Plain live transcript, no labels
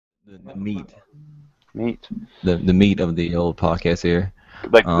the meat, Meat. the meat of the old podcast here,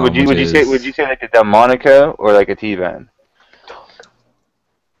 Like, which would you is say like a Delmonico or like a T-bone?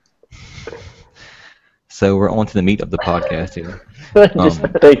 so we're on to the meat of the podcast here. Thank you.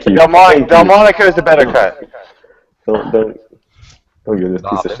 Thank you. Delmonico is the better cut. Don't give this piece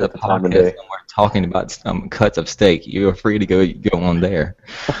Bob, of it's a shit the time of podcast day. and we're talking about cuts of steak. You're free to go on there.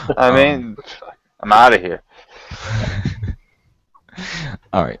 I mean, I'm out of here.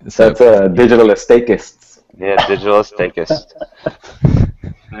 All right, so That's digital estakists. Yeah, digital steakist.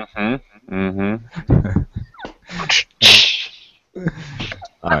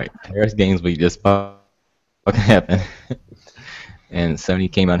 all right, Paris Games Week just fucking happened, and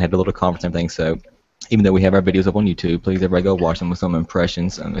Sony came out and had a little conference and everything. So even though we have our videos up on YouTube, please everybody go watch them with some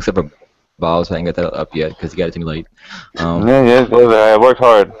impressions. Except for Bob's, I ain't got that up yet because he got it to me late. Yeah, I worked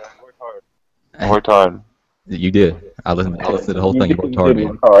hard. I worked hard. You did. I listened to the whole thing. You worked hard,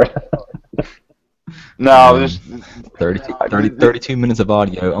 man. No, just 32 minutes of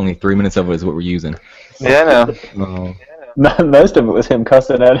audio. Only 3 minutes of it is what we're using. yeah, I know. Most of it was him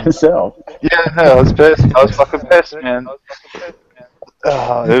cussing at himself. Yeah, no, I was pissed. I was fucking pissed, man.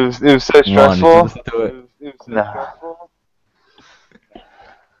 It was so Juan, stressful. did you listen to it? Nah.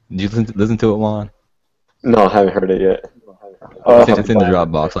 Did you listen to it, Juan? No, I haven't heard it yet. It's in the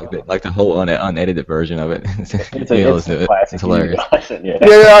Dropbox, like the whole unedited version of it. It's hilarious.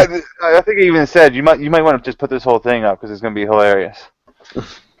 Yeah, I think I even said you might want to just put this whole thing up because it's gonna be hilarious.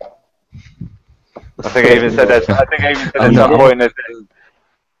 I think I even said that. I think I even said at some point that.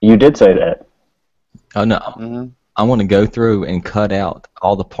 You did say that. Oh no. I want to go through and cut out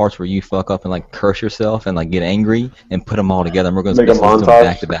all the parts where you fuck up and like curse yourself and like get angry and put them all together. And we're going to make a montage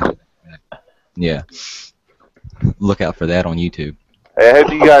back to back. Yeah. Look out for that on YouTube. Hey, I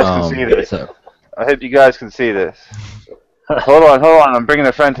hope you guys can see this. I hope you guys can see this. Hold on. I'm bringing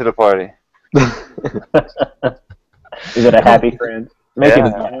a friend to the party. Is it a happy friend? Make Yeah.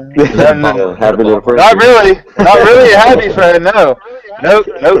 it happy little friend. Not really a happy friend. No.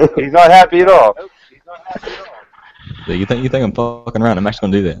 Nope. He's not happy at all. So you think I'm fucking around? I'm actually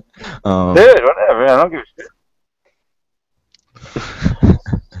gonna do that. Dude, whatever. I don't give a shit.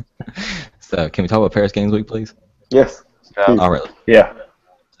 So can we talk about Paris Games Week, please? Yes. All right. Yeah.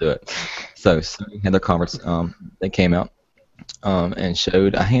 Let's do it. So Sony had their conference. They came out and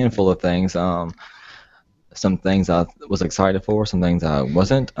showed a handful of things. Some things I was excited for, some things I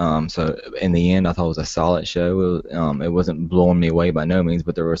wasn't. So in the end, I thought it was a solid show. It wasn't blowing me away by no means,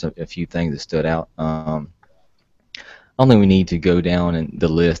 but there were a few things that stood out. I don't think we need to go down in the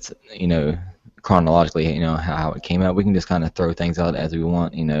list, chronologically, how it came out. We can just kind of throw things out as we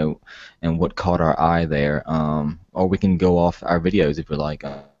want, and what caught our eye there. Or we can go off our videos if we like.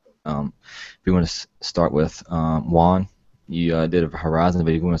 If you want to start with Juan, you did a Horizon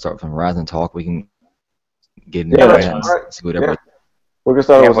video. If we want to start from Horizon Talk, we can get into that and see whatever. Yeah. We're gonna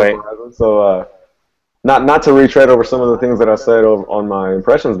start with Horizon. So, not to retread over some of the things that I said on my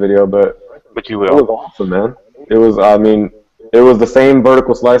impressions video, but you will. It was awesome, man. It was, it was the same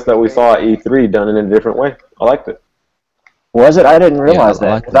vertical slice that we saw at E3 done in a different way. I liked it. Was it? I didn't realize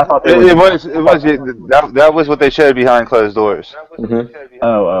that. I thought that was what they showed behind closed doors. Mm-hmm.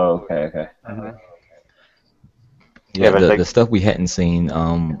 Oh, okay. Yeah, the stuff we hadn't seen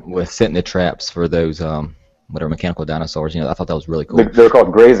with setting the traps for those whatever mechanical dinosaurs. I thought that was really cool. They're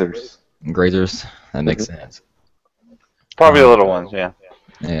called grazers. Grazers. That makes sense. Probably the little ones, yeah.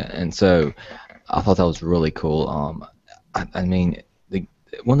 Yeah, and so I thought that was really cool. I mean, the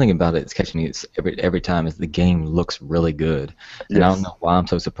one thing about it that's catching me is every time is the game looks really good, and I don't know why I'm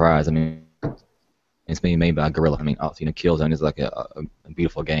so surprised. I mean, it's being made by Guerrilla. I mean, obviously, Killzone is like a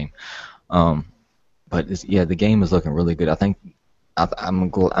beautiful game, but the game is looking really good. I think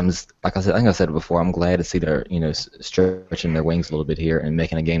I'm just, like I said it before. I'm glad to see they're stretching their wings a little bit here and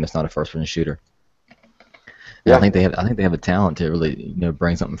making a game that's not a first-person shooter. Yeah. I think they have a talent to really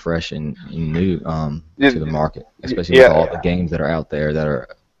bring something fresh and new to the market, especially with all the games that are out there that are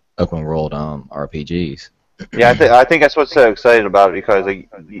open world RPGs. Yeah, I think that's what's so exciting about it, because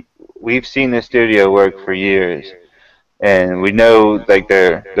we've seen the studio work for years, and we know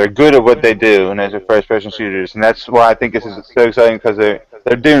they're good at what they do, and those are first person shooters, and that's why I think this is so exciting, because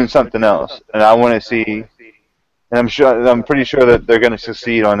they're doing something else, and I want to see, and I'm pretty sure that they're going to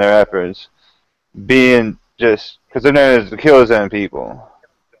succeed on their efforts, being just because they're known as the Killzone people,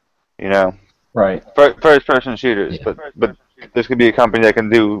 Right. First-person shooters, but this could be a company that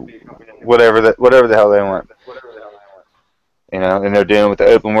can do whatever the hell they want, and they're dealing with the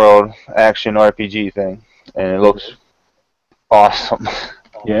open world action RPG thing, and it looks awesome.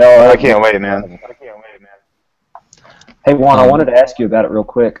 Yeah, I can't wait, man. Hey Juan, I wanted to ask you about it real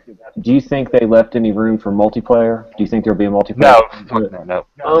quick. Do you think they left any room for multiplayer? Do you think there'll be a multiplayer? No.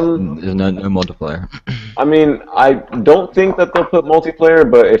 There's no multiplayer. I mean, I don't think that they'll put multiplayer,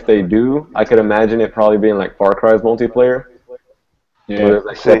 but if they do, I could imagine it probably being like Far Cry's multiplayer. Yeah, where there's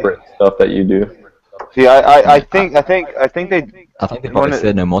like separate stuff that you do. See, I think they. I think they probably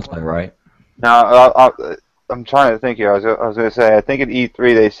said no multiplayer, right? No, I'm trying to think here. I was gonna say I think at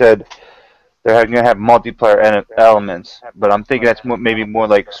E3 they said they're gonna have multiplayer elements, but I'm thinking that's maybe more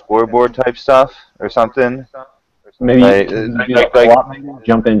like scoreboard type stuff or something. Maybe like co-op,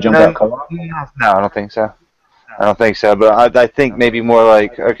 jump in, jump out co-op. No, I don't think so. I don't think so. But I think maybe more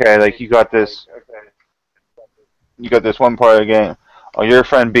like, okay, like you got this one part of the game. Oh, your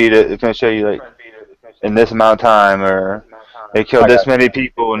friend beat it. It's gonna show you like in this amount of time, or they killed this many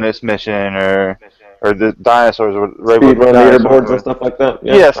people in this mission, or the dinosaurs or speedrun leaderboards and stuff like that.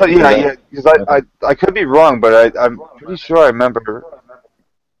 Yeah. Because I could be wrong, but I'm pretty sure I remember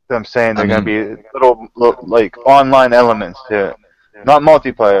them saying they're gonna be little like online elements to it, not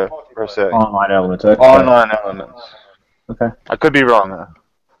multiplayer per se. Online elements. Okay. Online elements. Okay. I could be wrong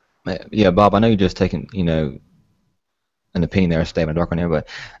though. Yeah, Bob. I know you're just taking an opinion there, a statement dark on there, but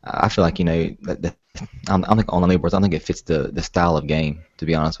I feel like I don't think online leaderboards. I don't think it fits the style of game. To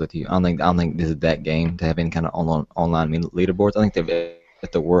be honest with you, I don't think this is that game to have any kind of online leaderboards. I think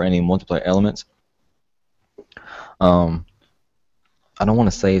if there were any multiplayer elements, I don't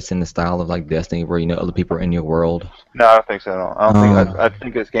want to say it's in the style of like Destiny, where other people are in your world. No, I don't think so. No. I don't think. I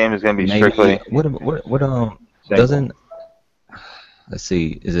think this game is gonna be strictly. What doesn't? Let's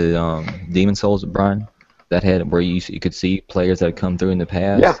see. Is it Demon Souls, Brian? That had where you could see players that had come through in the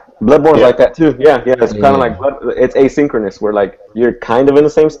past. Yeah, Bloodborne's like that too. Yeah. It's kind of like it's asynchronous, where like you're kind of in the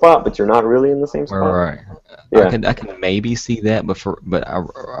same spot, but you're not really in the same spot. Right. Yeah. I can maybe see that, but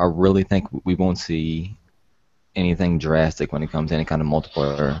I really think we won't see anything drastic when it comes to any kind of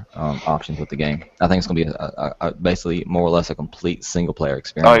multiplayer options with the game. I think it's going to be a basically more or less a complete single player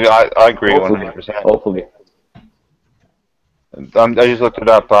experience. I agree 100%. Hopefully. I just looked it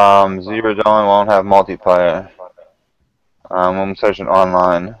up. Zero Dawn won't have multiplayer. I'm searching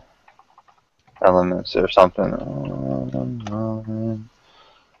online elements or something.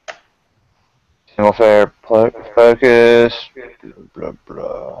 Single player focus. Blah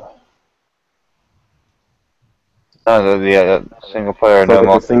blah. No, single player, no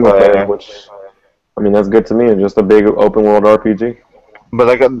multiplayer. Single player, which, I mean, that's good to me. It's just a big open world RPG. But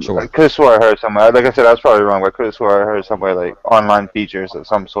I could have swore I heard somewhere. Like I said, I was probably wrong, but I could have swore I heard somewhere like online features of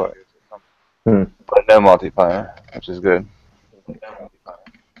some sort. But no multiplayer, which is good.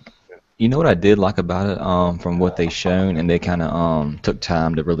 You know what I did like about it, from what they shown, and they kind of took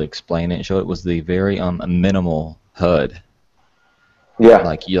time to really explain it and show it, was the very minimal HUD. Yeah.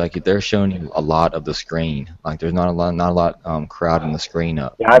 Like they're showing you a lot of the screen. Like there's not a lot crowding the screen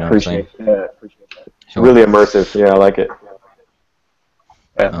up. Yeah, I appreciate that. Sure. Really immersive. Yeah, I like it.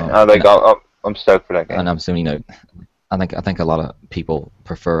 I'm stoked for that game. And I'm assuming I think a lot of people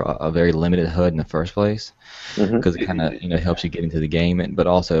prefer a very limited HUD in the first place, because it kind of helps you get into the game, but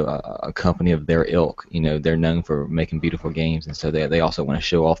also a company of their ilk, they're known for making beautiful games, and so they also want to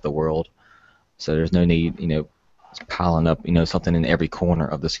show off the world. So there's no need piling up something in every corner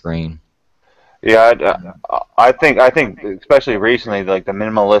of the screen. Yeah, I think especially recently, like the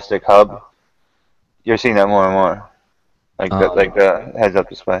minimalistic hub, you're seeing that more and more. Like the heads-up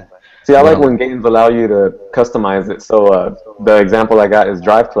display. See, I like when games allow you to customize it. So the example I got is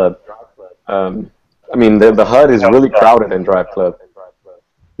Drive Club. I mean, the HUD is really crowded in Drive Club,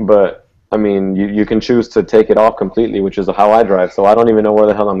 but I mean, you can choose to take it off completely, which is how I drive. So I don't even know where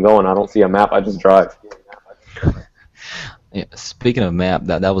the hell I'm going. I don't see a map. I just drive. Yeah, speaking of map,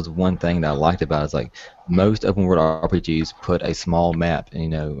 that was one thing that I liked about it. Is like most open world RPGs put a small map,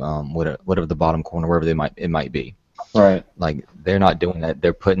 whatever the bottom corner, wherever it might be. Right. Like they're not doing that.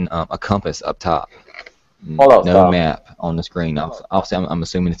 They're putting a compass up top. No map on the screen. Obviously, I'm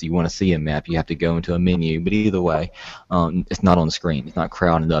assuming if you want to see a map, you have to go into a menu. But either way, it's not on the screen. It's not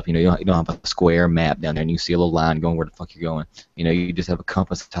crowded up. You don't have a square map down there, and you see a little line going where the fuck you're going. You just have a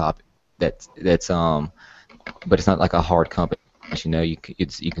compass top. That's but it's not like a hard compass. You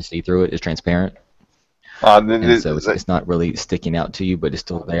can see through it. It's transparent. And so it's not really sticking out to you, but it's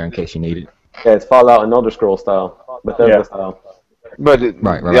still there in case you need it. Yeah, it's Fallout and Elder Scrolls style, Bethesda style. But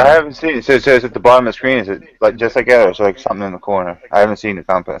right. I haven't seen it. So it says at the bottom of the screen, is it like just like that, or is it like something in the corner? I haven't seen the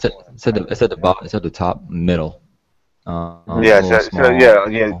compass. It's at the bottom. It's at the top middle. Yeah.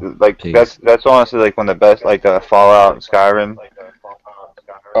 Like piece. That's honestly like one of the best, like the Fallout and Skyrim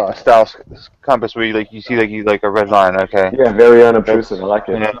style compass where you see like a red line. Okay. Yeah, very unobtrusive. I like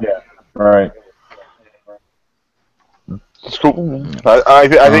it. Yeah. Right. It's cool. I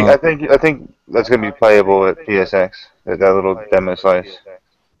think that's gonna be playable at PSX. That little demo slice.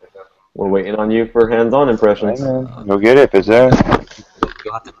 We're waiting on you for hands-on impressions. Go get it if it's there.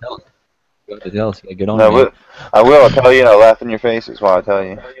 You'll have to tell us. You'll have to tell us. Yeah, get on No, it, man. I will. I'll tell you. I'll laugh in your face. That's why I tell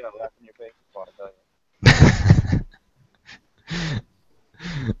you.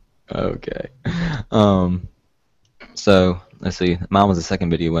 Okay. So let's see. Mine was the second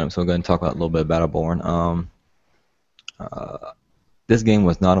video went up, so we're going to talk about a little bit about Battleborn. This game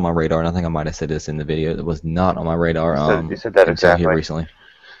was not on my radar, and I think I might have said this in the video. It was not on my radar. You said that until exactly. here recently.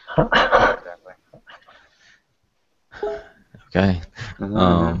 Okay.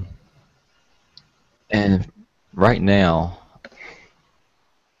 And right now,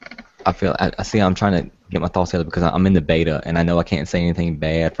 I feel I see. I'm trying to get my thoughts together because I'm in the beta, and I know I can't say anything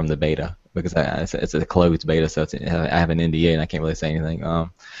bad from the beta because it's a closed beta, so I have an NDA and I can't really say anything.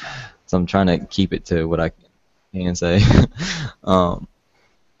 So I'm trying to keep it to what I can say.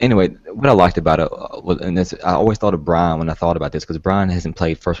 Anyway, what I liked about it was, and this, I always thought of Brian when I thought about this because Brian hasn't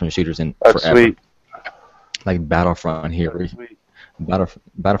played first-person shooters in forever. Sweet. Like Battlefront here,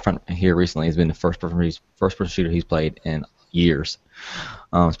 Battlefront here recently has been the first-person shooter he's played in years,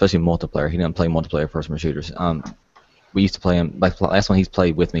 especially multiplayer. He doesn't play multiplayer first-person shooters. We used to play him. Like the last one he's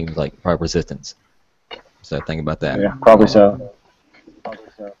played with me was like probably Resistance. So think about that. Yeah, probably so.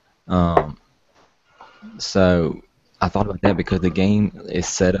 So I thought about that because the game is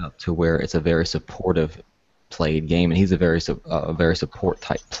set up to where it's a very supportive played game, and he's a very support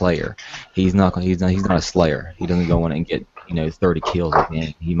type player. He's not a slayer. He doesn't go in and get 30 kills a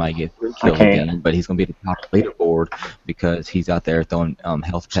game. He might get 3 kills a game, but he's gonna be at the top of the leaderboard because he's out there throwing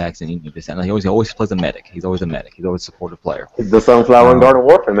health packs and this and he always plays a medic. He's always a medic. He's always a supportive player. He's the Sunflower and Garden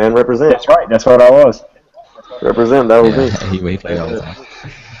Warfare, man. Represent. That's right. That's what I was. Represent. That was me. He played all the time.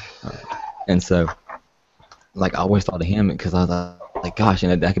 And so, like, I always thought of him because I was like, gosh,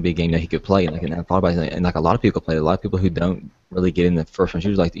 that could be a game that he could play. And I thought about it, and like a lot of people play it. A lot of people who don't really get in the first-person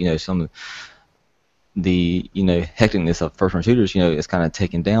shooters, like some of the hecticness of first-person shooters, is kind of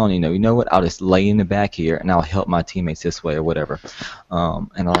taken down. You know what? I'll just lay in the back here and I'll help my teammates this way or whatever.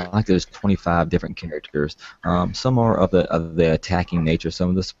 And I like there's 25 different characters. Some are of the attacking nature, some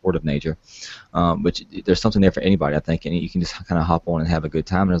of the supportive nature. Which there's something there for anybody, I think, and you can just kind of hop on and have a good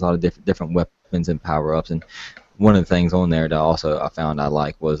time. And there's a lot of different weapons and power-ups. And one of the things on there that I found I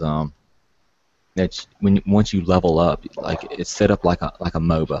like was that once you level up, like it's set up like a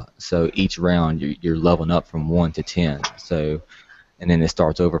MOBA. So each round you're leveling up from 1 to 10. So, and then it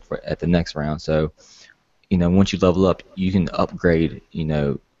starts over at the next round. So, once you level up, you can upgrade,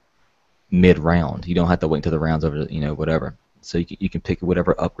 mid-round. You don't have to wait until the round's over, whatever. So you can pick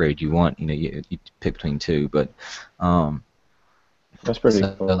whatever upgrade you want. You pick between 2, but that's pretty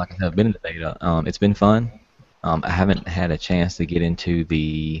cool. Like I said, I've been in the beta. It's been fun. I haven't had a chance to get into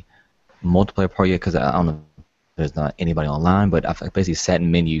the multiplayer part yet because I don't know if there's not anybody online, but I've basically sat in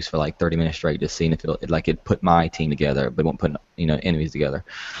menus for like 30 minutes straight just seeing if it put my team together, but it won't put enemies together.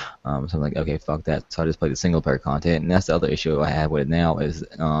 So I'm like, okay, fuck that. So I just play the single player content, and that's the other issue I have with it now is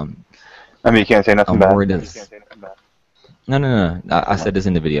you can't say nothing bad. No. I said this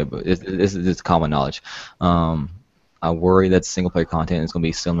in the video, but this is common knowledge. I worry that single player content is going to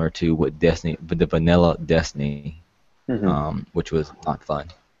be similar to what the vanilla Destiny, which was not fun.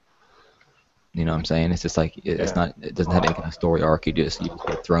 You know what I'm saying? It's just like it doesn't have any kind of story arc. You just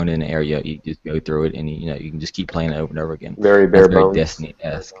get thrown in an area, you just go through it, and you can just keep playing it over and over again. Very bare bones. Very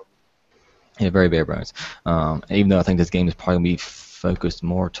Destiny-esque. Yeah, very bare bones. And even though I think this game is probably going to be focused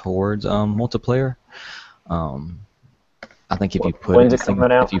more towards multiplayer, I think if you put when's it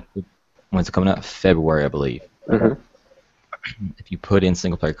coming out? When's it coming out? February, I believe. Okay. If you put in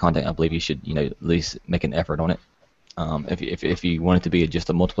single player content, I believe you should at least make an effort on it. If you want it to be just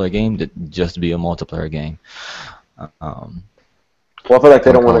a multiplayer game, just be a multiplayer game. Well, I feel like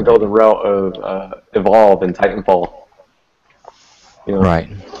they don't want to go the route of Evolve and Titanfall. Right.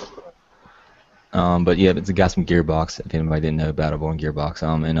 But yeah, it's got some Gearbox. If anybody didn't know Battleborn Gearbox,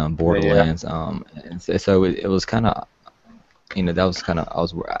 and Borderlands. And so it was kind of, that was kind of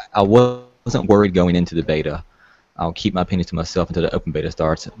I wasn't worried going into the beta. I'll keep my opinions to myself until the open beta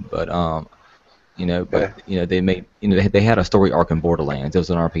starts. But they made they had a story arc in Borderlands. It was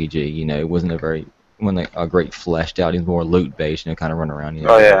an RPG. It wasn't a great fleshed out. It was more loot based. Kind of run around.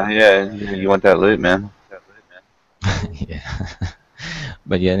 Oh yeah. You want that loot, man. Yeah.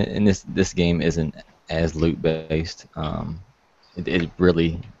 But yeah, and this game isn't as loot based. It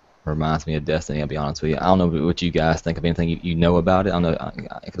really reminds me of Destiny. I'll be honest with you. I don't know what you guys think of anything you know about it. I don't know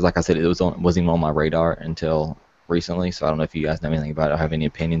because, like I said, it wasn't even on my radar until recently. So I don't know if you guys know anything about it or have any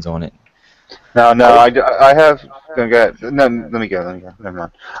opinions on it. No, no, I have. Go ahead. No, let me go. Never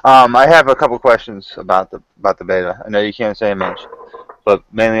mind. I have a couple questions about the beta. I know you can't say much, but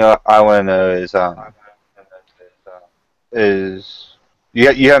mainly I want to know is you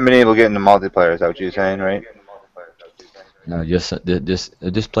haven't been able to get into multiplayer? Is that what you're saying, right? No, just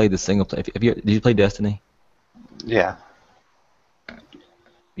play the single player. Did you play Destiny? Yeah.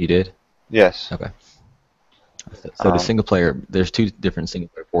 You did. Yes. Okay. So the single player, there's two different single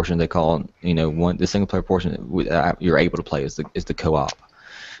player portions. They call, the single player portion you're able to play is the co-op,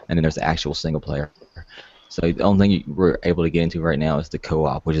 and then there's the actual single player. So the only thing we're able to get into right now is the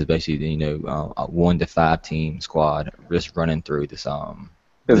co-op, which is basically a 1 to 5 team squad just running through this. Is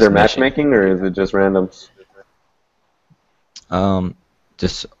this there mission. matchmaking or is it just randoms?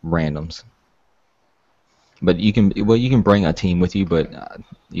 Just randoms. But you can bring a team with you, but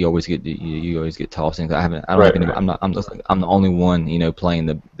you always get tossed in. I'm the only one playing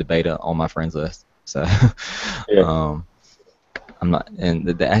the beta on my friends list. So Yeah. I'm not.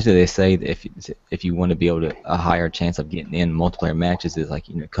 And actually they say that if you want to be able to a higher chance of getting in multiplayer matches is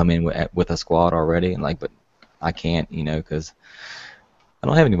come in with a squad already, and but I can't because I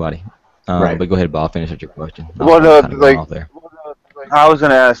don't have anybody. Right. But go ahead, Bob. Finish up your question. Well, no, Off there. I was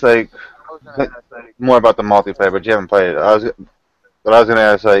gonna ask more about the multiplayer, but you haven't played it. I was gonna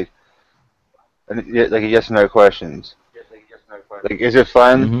ask a yes or no questions. Is it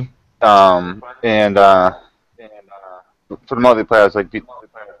fun? Mm-hmm. And for the multiplayer, it's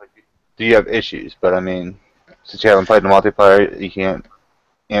do you have issues? But I mean, since you haven't played the multiplayer, you can't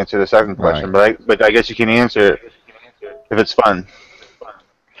answer the second question. Right. But I guess you can answer if it's fun.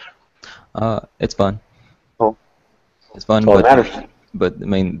 It's fun. Cool. It's fun, but I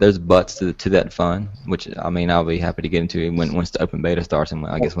mean, there's buts to that fun, which I mean, I'll be happy to get into once the open beta starts, and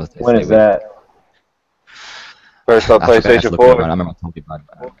I guess once they when is that? First on PlayStation 4. I remember I told you about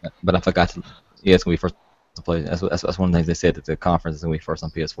it, but I forgot to. Yeah, it's gonna be first to play. That's one of the things they said at the conference. It's gonna be first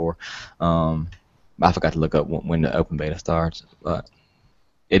on PS4. I forgot to look up when the open beta starts, but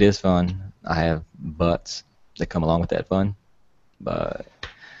it is fun. I have buts that come along with that fun, but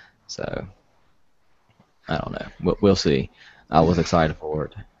so I don't know. We'll see. I was excited for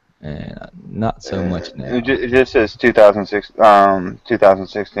it, and not so much now. It just says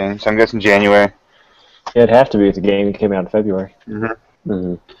 2016, so I'm guessing January. It'd have to be if the game came out in February. Mm-hmm.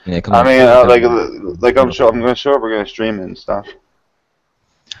 Mm-hmm. Yeah, I mean, I'm sure we're gonna stream it and stuff.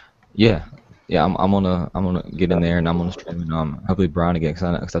 Yeah, I'm gonna get in there and I'm gonna stream it. Hopefully Brian again,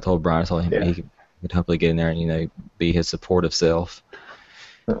 because I told Brian he could hopefully get in there and be his supportive self.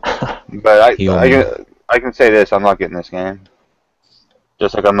 But I can say this: I'm not getting this game.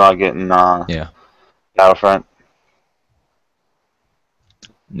 Just like I'm not getting Battlefront.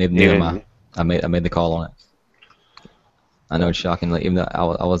 Neither am I. I made the call on it. I know it's shocking. Even though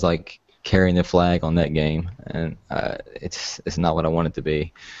I was carrying the flag on that game, and it's not what I want it to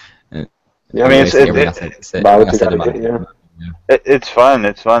be. And I mean, it's fun.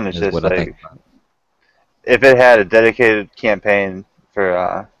 It's fun. It's just if it had a dedicated campaign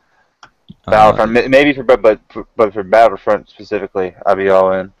for Battlefront, maybe but for Battlefront specifically, I'd be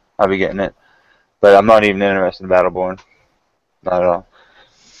all in. I'd be getting it. But I'm not even interested in Battleborn. Not at all.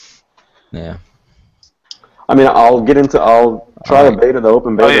 Yeah. I mean, I'll try the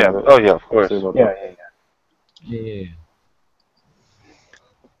open beta. Oh yeah, of course. Yeah.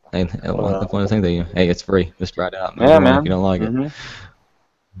 Hey, one of the things that hey, it's free. Just try it out. Yeah, man. If you don't like it.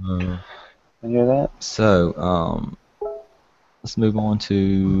 You hear that? So, let's move on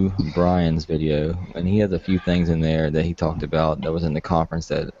to Brian's video, and he has a few things in there that he talked about that was in the conference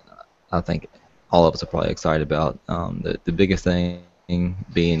that I think all of us are probably excited about. The biggest thing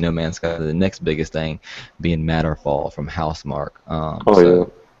being No Man's Sky, the next biggest thing being Matterfall from Housemark. Yeah. Brian,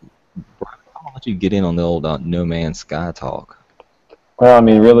 I'll let you get in on the old No Man's Sky talk. Well, I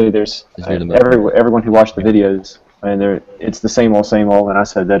mean, really, there's everyone who watched the videos, and it's the same old, and I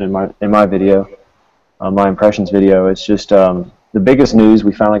said that in my video, my impressions video. It's just the biggest news.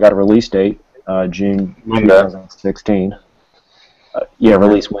 We finally got a release date, June 2016.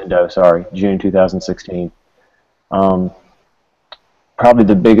 Release window. Sorry, June 2016. Probably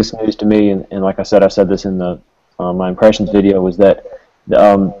the biggest news to me, and like I said this in the my impressions video, was that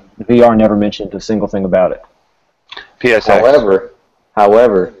the VR never mentioned a single thing about it. PSX.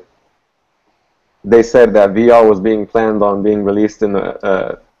 However, they said that VR was being planned on being released in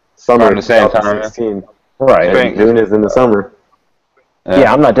the summer of 2016. Right. June is in the summer.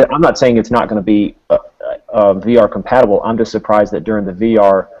 Yeah, I'm not saying it's not going to be VR compatible. I'm just surprised that during the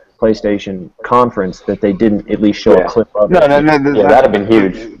VR PlayStation conference that they didn't at least show a clip of it. No, that'd have been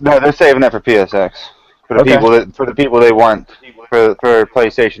huge. No, they're saving that for PSX for the people they want for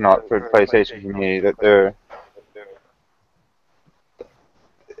PlayStation for the PlayStation community that they're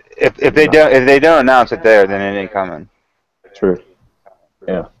if they don't announce it there, then it ain't coming. True.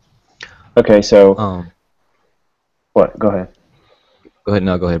 Yeah. Okay, so what? Go ahead. Go ahead.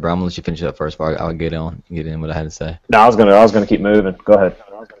 No, go ahead, bro. I'm gonna let you finish up first. Before I'll get in what I had to say. No, I was gonna keep moving. Go ahead.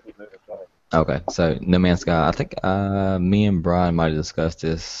 Okay, so No Man's Sky. I think me and Brian might have discussed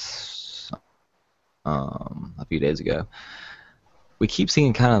this a few days ago. We keep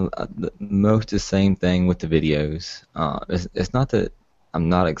seeing kind of most the same thing with the videos. It's not that I'm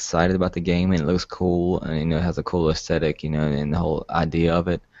not excited about the game and it looks cool and it has a cool aesthetic, and the whole idea of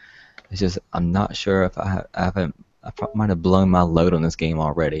it. It's just I'm not sure if I might have blown my load on this game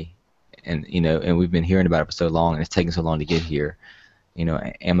already, and and we've been hearing about it for so long and it's taking so long to get here.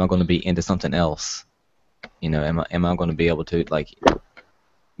 Am I going to be into something else? Am I going to be able to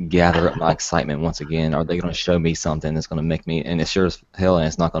gather up my excitement once again? Are they going to show me something that's going to make me? And it's sure as hell, and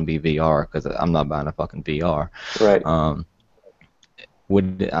it's not going to be VR because I'm not buying a fucking VR. Right.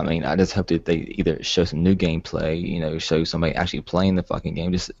 I just hope that they either show some new gameplay, show somebody actually playing the fucking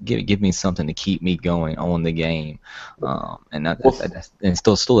game. Just give me something to keep me going on the game. And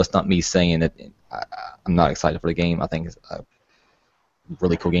still, it's not me saying that I'm not excited for the game. I think it's a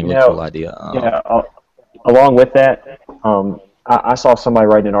really cool game, really cool idea. Along with that, I saw somebody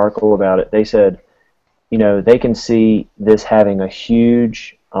write an article about it. They said, they can see this having a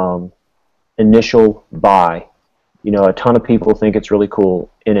huge initial buy. A ton of people think it's really cool,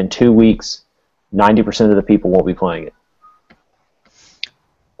 and in 2 weeks, 90% of the people won't be playing it.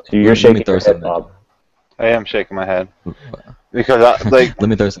 So you're shaking your head, Bob. I am shaking my head because let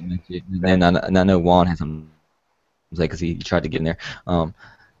me throw something at you. And I know Juan has something to say because he tried to get in there.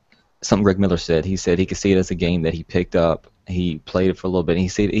 Something Greg Miller said. He said he could see it as a game that he picked up. He played it for a little bit. And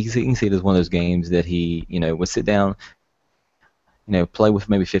he can see it as one of those games that he would sit down, play with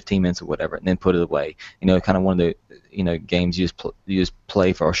maybe 15 minutes or whatever, and then put it away. Kind of one of the games you just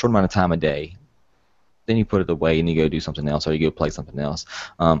play for a short amount of time a day. Then you put it away and you go do something else, or you go play something else.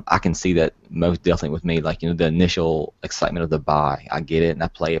 I can see that most definitely with me, the initial excitement of the buy. I get it and I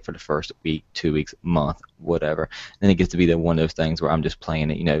play it for the first week, 2 weeks, month, whatever. Then it gets to be one of those things where I'm just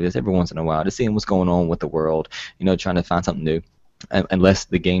playing it, just every once in a while, just seeing what's going on with the world, trying to find something new. Unless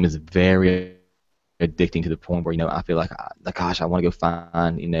the game is very addicting to the point where I feel like gosh, I want to go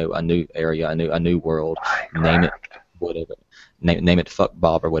find a new area, a new world, name it whatever, name it fuck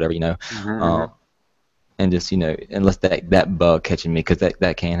Bob or whatever, and just unless that bug catching me, because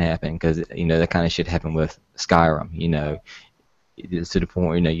that can happen, because that kind of shit happened with Skyrim. It's to the point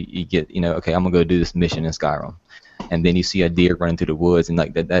where you get okay, I'm gonna go do this mission in Skyrim, and then you see a deer running through the woods and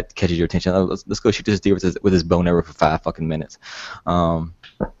that catches your attention. Oh, let's go shoot this deer with his bow and arrow for 5 fucking minutes.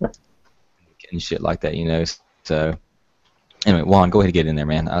 And shit like that, So, anyway, Juan, go ahead and get in there,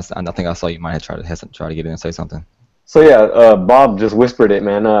 man. I think I saw you might have tried to get in and say something. So yeah, Bob just whispered it,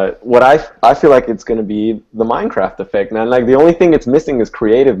 man. What I feel like it's gonna be the Minecraft effect, man. Like the only thing it's missing is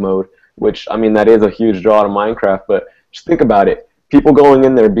creative mode, which that is a huge draw to Minecraft. But just think about it: people going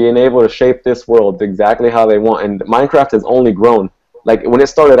in there, being able to shape this world exactly how they want, and Minecraft has only grown. Like when it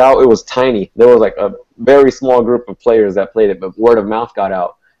started out, it was tiny. There was a very small group of players that played it, but word of mouth got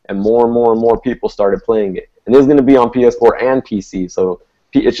out. And more people started playing it. And it's going to be on PS4 and PC, so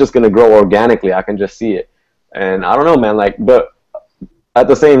it's just going to grow organically. I can just see it. And I don't know, man, but at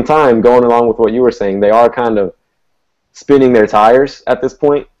the same time, going along with what you were saying, they are kind of spinning their tires at this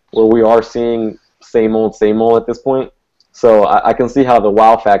point, where we are seeing same old at this point. So I can see how the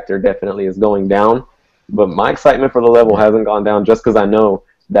wow factor definitely is going down. But my excitement for the level hasn't gone down just because I know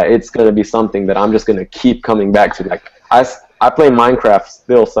that it's going to be something that I'm just going to keep coming back to. I play Minecraft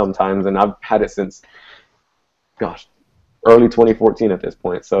still sometimes, and I've had it since, gosh, early 2014 at this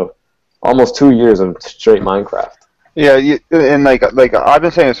point. So almost 2 years of straight Minecraft. Yeah, and like I've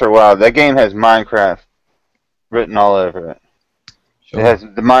been saying this for a while. That game has Minecraft written all over it. Sure. It has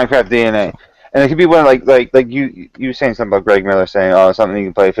the Minecraft DNA, and it could be one like you were saying something about Greg Miller saying, something you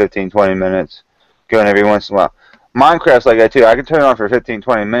can play 15, 20 minutes, going every once in a while. Minecraft's like that too. I can turn it on for 15,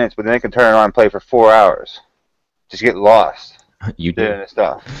 20 minutes, but then I can turn it on and play for 4 hours. Just get lost. You doing this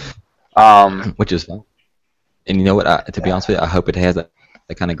stuff. Which is fun. And you know what? To be honest with you, I hope it has that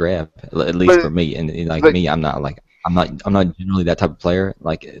kind of grab, at least for me. And me, I'm not generally that type of player.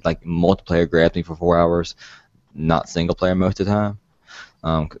 Like multiplayer grabs me for 4 hours, not single player most of the time.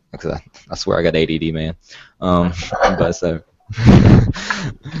 Because I swear I got ADD, man. But so.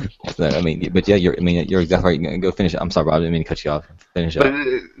 But yeah, you're exactly right. Go finish it. I'm sorry, Bob, I didn't mean to cut you off. Finish up.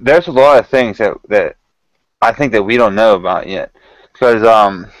 But there's a lot of things that I think that we don't know about yet, because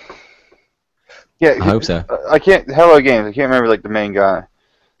Yeah, I hope so. I can't. Hello Games. I can't remember like the main guy.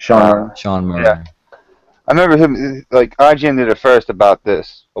 Sean Murray. Yeah. I remember him. Like IGN did it first about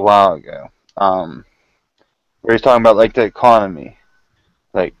this a while ago. Where he's talking about like the economy.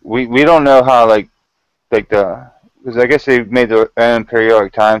 Like we don't know how like the because I guess they made their own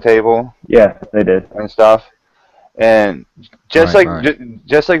periodic timetable. Yeah, they did. And stuff. And just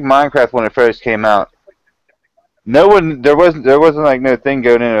just like Minecraft when it first came out, there wasn't like no thing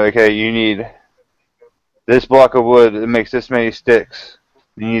going in. Okay, you need this block of wood that makes this many sticks.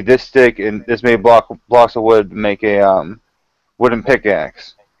 You need this stick and this many blocks of wood to make a wooden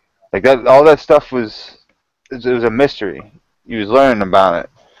pickaxe. Like that, all that stuff was a mystery. You was learning about it.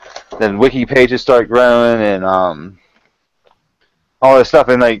 Then wiki pages start growing and all that stuff.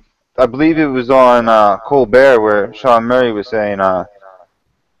 And like I believe it was on Colbert where Sean Murray was saying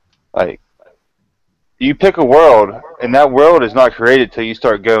like you pick a world and that world is not created till you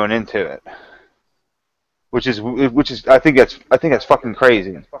start going into it. Which is I think that's fucking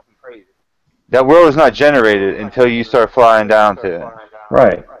crazy. That world is not generated until you start flying down to it.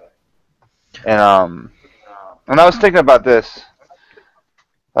 Right. And I was thinking about this,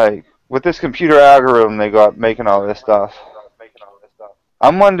 like with this computer algorithm they got making all this stuff.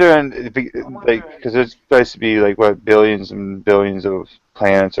 I'm wondering, if like, because there's supposed to be like what billions and billions of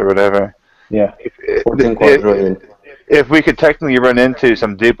planets or whatever. Yeah. 14 quadrillion. If we could technically run into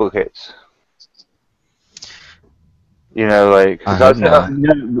some duplicates. You know, like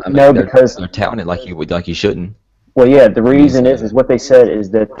no, because they're touting it like you shouldn't. Well, yeah, the reason is what they said is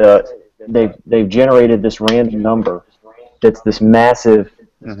that they've generated this random number that's this massive,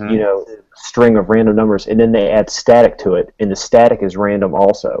 string of random numbers, and then they add static to it, and the static is random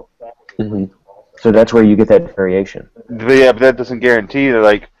also. So that's where you get that variation. But yeah, but that doesn't guarantee that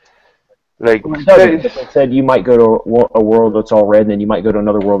like. Well, it doesn't. They said you might go to a world that's all red, and then you might go to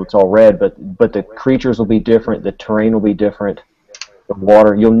another world that's all red, but the creatures will be different, the terrain will be different, the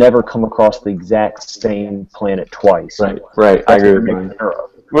water. You'll never come across the exact same planet twice. Right. I agree with you.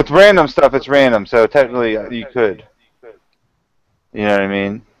 With random stuff, it's random, so technically you could. You know what I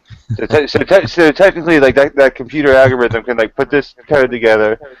mean? So technically, like that computer algorithm can like put this code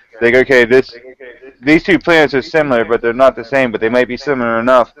together. Like, okay, these two planets are similar, but they're not the same. But they might be similar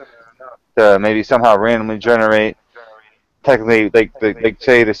enough to maybe somehow randomly generate, technically, like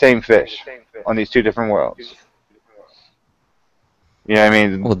say the same fish on these two different worlds. You know what I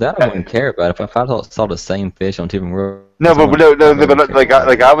mean? Well, that I wouldn't care about. If I saw the same fish on different worlds. No, but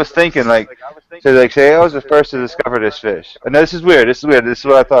like I was thinking, like, so like say I was the first to discover this fish. And this is weird. This is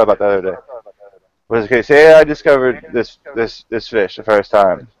what I thought about the other day. Was okay. Say I discovered this fish the first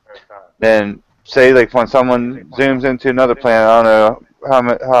time. Then say like when someone zooms into another planet, I don't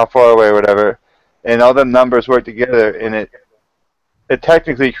know how far away or whatever, and all the numbers work together, and it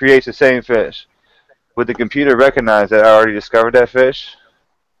technically creates the same fish. Would the computer recognize that I already discovered that fish?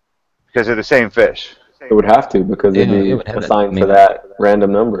 Because they're the same fish. It would have to, because it'd be assigned to that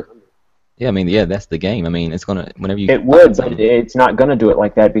random number. Yeah, I mean, that's the game. I mean, it's gonna whenever you. It would, but it's not gonna do it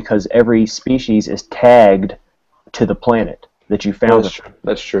like that because every species is tagged to the planet that you found.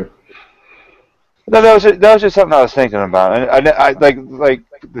 That's true. No, that was just something I was thinking about, and I like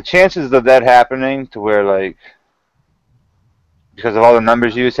the chances of that happening to where like because of all the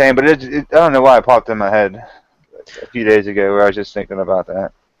numbers you were saying, but I don't know why it popped in my head a few days ago where I was just thinking about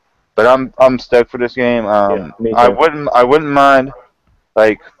that. But I'm stoked for this game. I wouldn't mind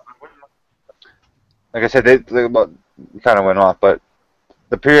like I said they kind of went off, but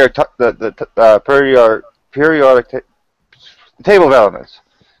the periodic table of elements.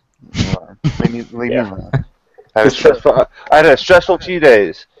 Leave me alone. I had a stressful few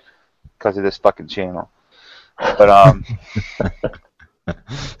days because of this fucking channel. But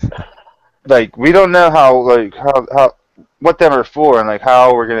like we don't know how what them are for and like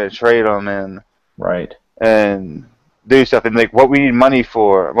how we're gonna trade them and and do stuff and like what we need money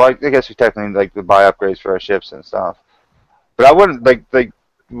for. Well, I guess we technically like to buy upgrades for our ships and stuff. But I wouldn't like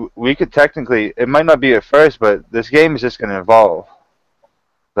we could technically. It might not be at first, but this game is just gonna evolve.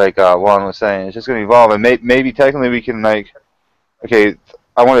 Like Juan was saying, it's just gonna evolve, and maybe technically we can like, okay,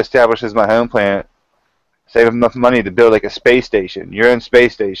 I want to establish as my home planet. Save enough money to build like a space station. Your own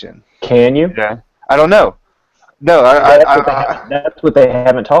space station. Can you? Yeah. I don't know. No, that's what they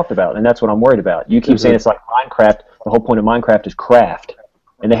haven't talked about, and that's what I'm worried about. You keep saying it's like Minecraft. The whole point of Minecraft is craft,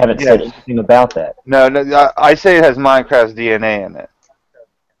 and they haven't said anything about that. No, I say it has Minecraft's DNA in it.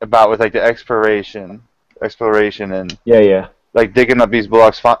 About with like the exploration and like digging up these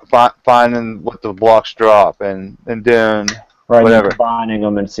blocks, finding what the blocks drop, and doing whatever, combining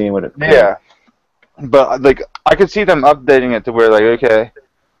them and seeing what it. Yeah. But like I could see them updating it to where like okay,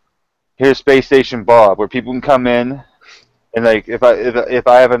 here's Space Station Bob, where people can come in and like if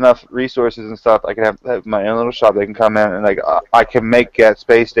I have enough resources and stuff, I can have my own little shop. They can come in and like I can make that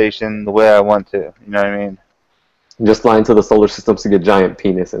space station the way I want to. You know what I mean? Just fly into the solar system to get giant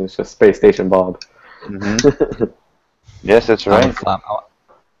penis, and it's just Space Station Bob. Mm-hmm. Yes, that's right.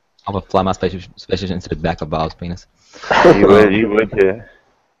 I would fly my space station into the back of Bob's penis. You would too.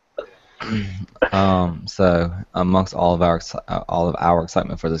 So amongst all of our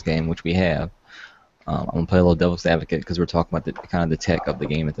excitement for this game, which we have, I'm gonna play a little devil's advocate because we're talking about the kind of the tech of the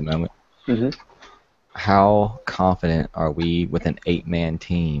game at the moment. Mm-hmm. How confident are we with an 8-man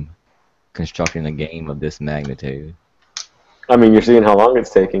team constructing a game of this magnitude? I mean, you're seeing how long it's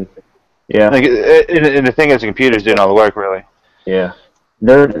taking. Yeah. Like, and the thing is, the computer's doing all the work, really. Yeah.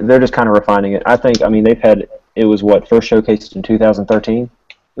 They're just kind of refining it. I think. I mean, they've had it was what first showcased in 2013.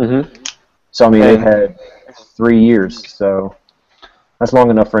 Mm-hmm. So I mean, they've had 3 years. So that's long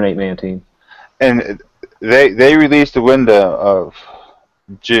enough for an 8-man team. And they released the window of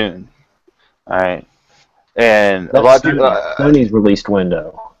June. All right. And That's a lot of people. Sony's released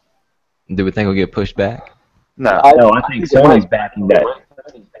window. Do we think we'll get pushed back? No. No, I think Sony's backing that.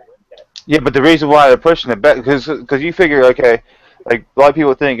 Yeah, but the reason why they're pushing it back because you figure, okay, like a lot of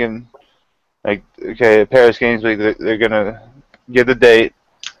people thinking, like, okay, Paris Games Week, they're gonna give the date,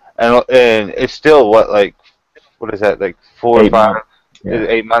 and it's still what is that, like 4 or 5,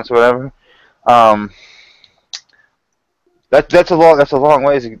 8 months or whatever. That's a long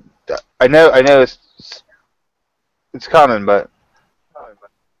ways. I know it's coming, but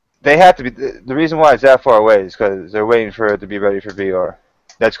they have to be. The reason why it's that far away is because they're waiting for it to be ready for VR.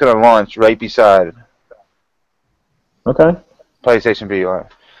 That's going to launch right beside Okay. PlayStation VR.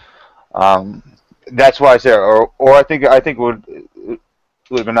 That's why it's there. Or I think it would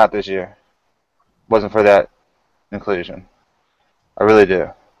have been not this year. Wasn't for that inclusion. I really do.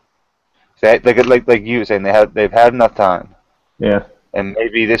 Like you were saying, they've had enough time. Yeah. And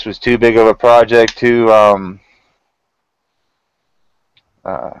maybe this was too big of a project, too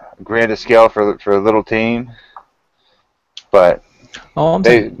grand a scale for a little team. But I'm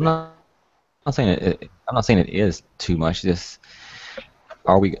not saying it is too much. Just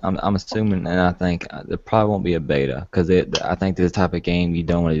I'm assuming, and I think there probably won't be a beta because I think this type of game you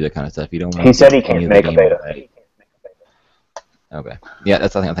don't want to do that kind of stuff. You don't. He said he can't make a beta. Okay. Yeah, I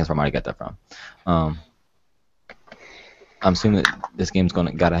think that's where I might have got that from. I'm assuming that this game's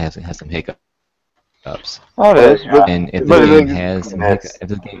gotta have some hiccups. Oh, it is. And if this game has some hiccups,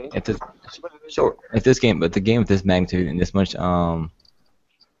 if this game with this magnitude and this much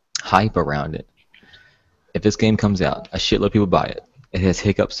hype around it, if this game comes out, a shitload of people buy it. It has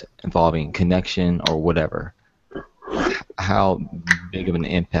hiccups involving connection or whatever. How big of an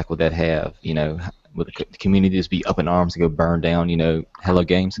impact would that have? You know, would the community just be up in arms to go burn down? You know, Hello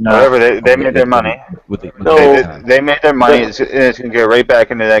Games. No, whatever. They made their money. They made their money, and it's gonna go right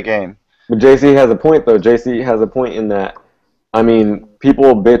back into that game. But JC has a point, though. JC has a point in that, I mean,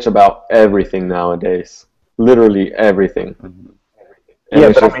 people bitch about everything nowadays. Literally everything. And Yeah,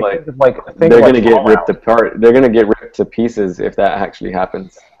 it's but just I mean, they're going to get ripped apart. They're going to get ripped to pieces if that actually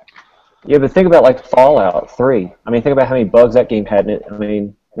happens. Yeah, but think about like Fallout 3. I mean, think about how many bugs that game had in it. I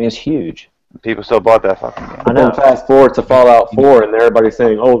mean, it's huge. People still bought that fucking game. But then fast forward to Fallout 4, and everybody's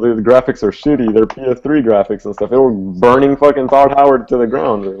saying, "Oh, the graphics are shitty. They're PS3 graphics and stuff." It was burning fucking Todd Howard to the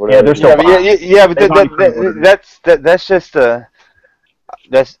ground or whatever. Yeah, they're still. But that's just I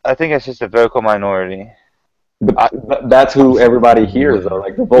think that's just a vocal minority. But that's who everybody hears, though.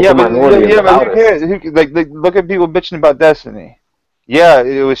 Like the vocal minority. Yeah, but who cares? Like, look at people bitching about Destiny. Yeah,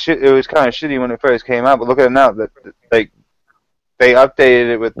 it was it was kind of shitty when it first came out, but look at it now. They updated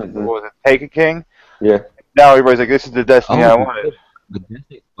it with what was it, Take a King? Yeah. Now everybody's like, "This is the Destiny I wanted." But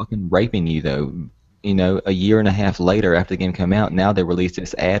Destiny's fucking raping you though. You know, a year and a half later after the game came out, now they released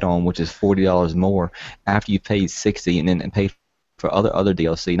this add-on which is $40 more after you paid $60 and then paid for other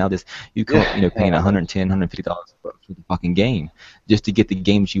DLC. Now you paying $110, $150 for the fucking game just to get the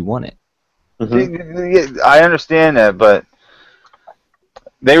games you wanted. Mm-hmm. I understand that, but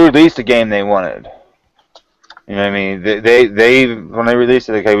they released the game they wanted. You know what I mean? They when they released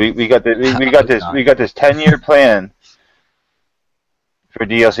it, okay, we got this 10-year plan for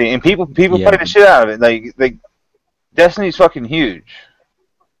DLC, and people play the shit out of it. Like Destiny's fucking huge.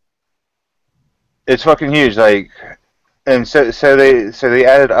 It's fucking huge. Like, and so they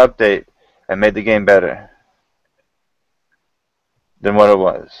added an update and made the game better than what it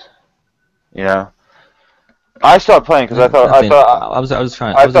was. You know, I stopped playing because I thought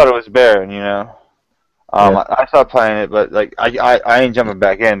it was barren. You know. I stopped playing it, but I ain't jumping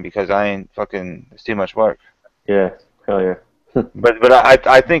back in because I ain't fucking. It's too much work. Yeah, hell yeah. But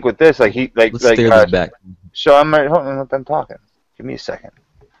I think with this, like Let's steer this back. Sean Murray, hold on, I'm talking. Give me a second.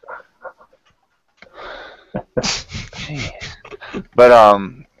 Jeez. But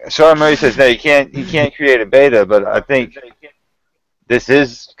Sean Murray says no, he can't create a beta, but I think this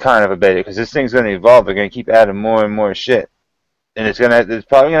is kind of a beta because this thing's going to evolve. They're going to keep adding more and more shit, and it's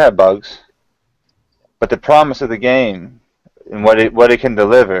probably going to have bugs. But the promise of the game and what it can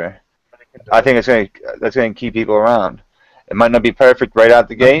deliver, I think that's going to keep people around. It might not be perfect right out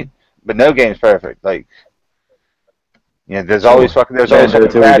the gate, but no game's perfect. Like, you know, there's always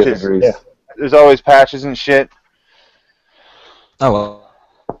patches. Yeah. There's always patches and shit. Oh well,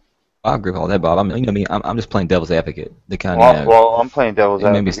 I agree with all that, Bob. I mean, you know me. I'm just playing devil's advocate. The kind Well, I'm playing devil's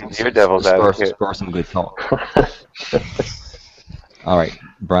advocate. You're devil's advocate. Spur some good talk. All right,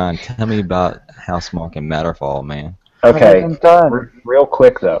 Brian, tell me about Housemarque and Matterfall, man. Okay, I'm done. Real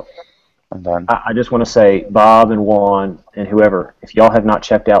quick though. I'm done. I just want to say, Bob and Juan and whoever, if y'all have not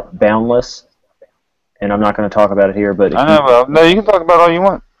checked out Boundless, and I'm not going to talk about it here, but I know, well, no, you can talk about all you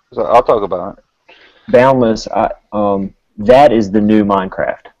want. So I'll talk about it. Boundless, that is the new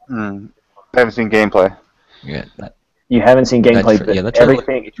Minecraft. I haven't seen gameplay. Yeah. You haven't seen gameplay, but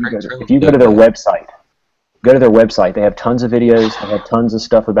everything. If you go to their website, They have tons of videos. They have tons of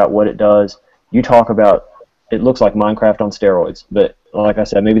stuff about what it does. You talk about. It looks like Minecraft on steroids, but like I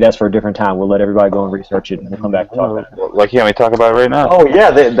said, maybe that's for a different time. We'll let everybody go and research it, and we'll come back and talk about it. Like, yeah, we talk about it right now. Oh yeah,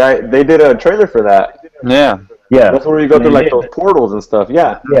 they did a trailer for that. Yeah. Yeah. That's where you go through like those portals and stuff.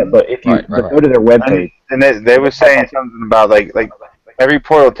 Yeah. Yeah, but if you go to their webpage, and they were saying something about like every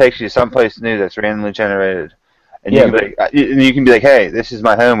portal takes you someplace new that's randomly generated, and you can be like, hey, this is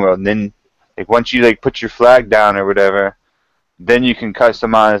my homeworld, and then like once you like put your flag down or whatever, then you can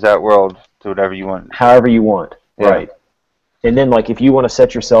customize that world to whatever you want. However you want, yeah. Right? And then like if you want to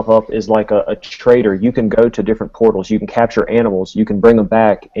set yourself up as like a trader, you can go to different portals. You can capture animals. You can bring them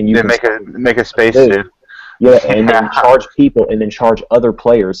back, and you can make a space too. Yeah, and then charge people, and then charge other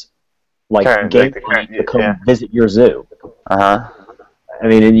players like gameplay to come visit your zoo. I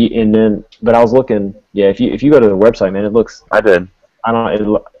mean, but I was looking. Yeah, if you go to the website, man, it looks. I did. I don't. I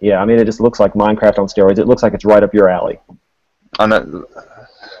mean, it just looks like Minecraft on steroids. It looks like it's right up your alley.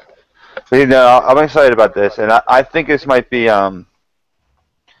 You know, I'm excited about this, and I think this might be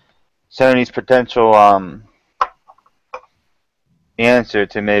Sony's potential answer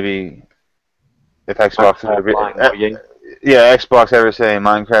to maybe if Xbox Xbox ever say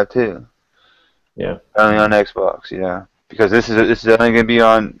Minecraft 2. Yeah. Only on Xbox, yeah. Because this is only going to be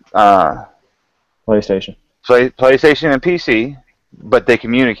on PlayStation. PlayStation and PC, but they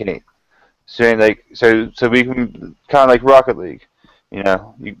communicate. So we can kind of like Rocket League. You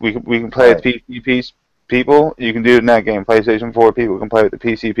know, we can play with PC people. You can do it in that game. PlayStation 4 people can play with the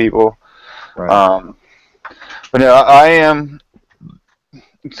PC people. Right. But no, I am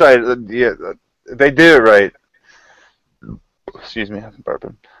excited. Yeah, if they do it right. Excuse me, I'm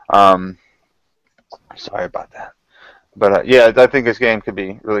burping. Sorry about that. But yeah, I think this game could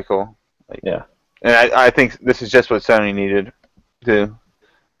be really cool. Yeah. And I think this is just what Sony needed to,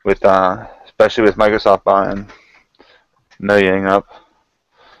 with especially with Microsoft buying millioning up.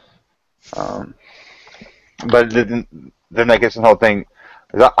 But then that gets the whole thing.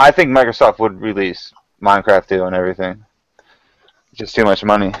 I think Microsoft would release Minecraft 2 and everything. It's just too much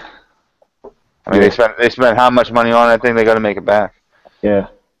money. I mean, they spent how much money on it? I think they got to make it back. Yeah.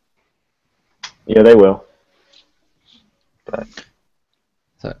 Yeah, they will. But.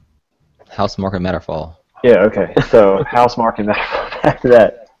 So, Housemarque and Matterfall. Yeah. Okay. So Housemarque and Matterfall. After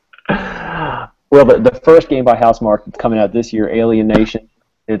that. Well, the first game by Housemarque that's coming out this year, Alien Nation.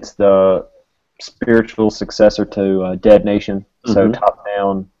 It's the spiritual successor to Dead Nation. So top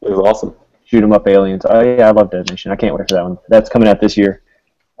down. It was awesome. Shoot 'em up aliens. Oh yeah, I love Dead Nation. I can't wait for that one. That's coming out this year.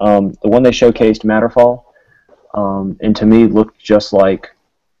 The one they showcased, Matterfall, and to me looked just like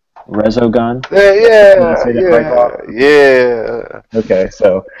Resogun. Yeah. Okay,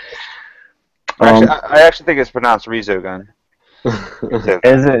 so. I actually think it's pronounced Resogun.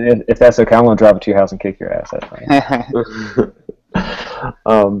 If that's okay, I'm gonna drive it to your house and kick your ass. That's fine.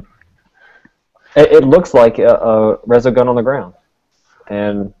 It looks like a Resogun on the ground,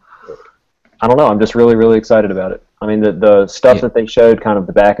 and I don't know. I'm just really, really excited about it. I mean, the stuff that they showed, kind of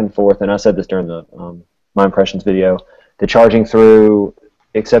the back and forth, and I said this during the My Impressions video, the charging through,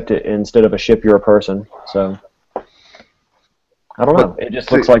 except instead of a ship, you're a person. So I don't know. It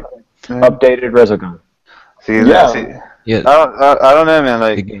just looks like updated Resogun. Yeah. I don't know, man.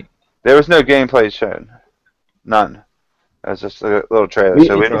 Like, there was no gameplay shown, none. That's just a little trailer,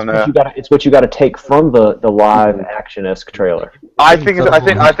 so we don't know. It's what you got to take from the live action-esque trailer. I think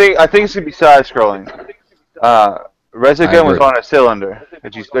it's gonna be side scrolling. Resogun was on a cylinder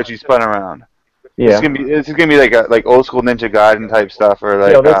that you spun around. Yeah. This is gonna be like old school Ninja Gaiden type stuff, or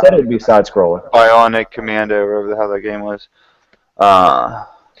like Yeah, they said it'd be side scroller. Bionic Commando, or whatever the hell that game was. So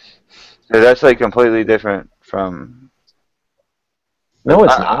that's like completely different from. No,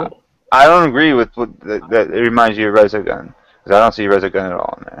 it's not. I don't agree with that. It reminds you of Resogun, because I don't see Resogun at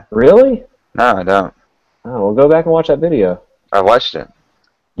all in there. Really? No, I don't. Oh, well, go back and watch that video. I watched it.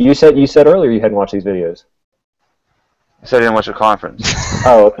 You said earlier you hadn't watched these videos. I said I didn't watch the conference.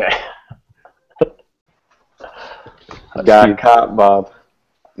 Oh, okay. Got caught, Bob.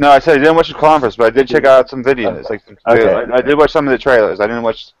 No, I said I didn't watch the conference, but I did check out some videos. Like, Okay. I did watch some of the trailers. I didn't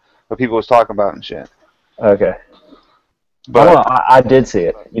watch what people was talking about and shit. Okay. But Well, I did see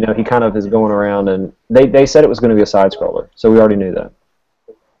it. You know, he kind of is going around, and they said it was going to be a side scroller, so we already knew that.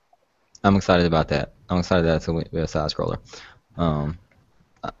 I'm excited about that. I'm excited that it's going to be a side scroller.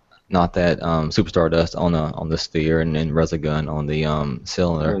 Not that Super Stardust on the sphere and then Resogun on the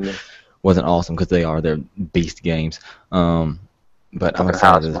cylinder wasn't awesome, because they're beast games. But I'm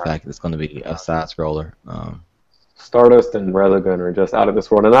excited at the fact that it's going to be a side scroller. Stardust and Resogun are just out of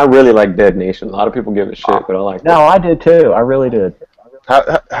this world, and I really like Dead Nation. A lot of people give it shit, but I like. No, I did too. I really did.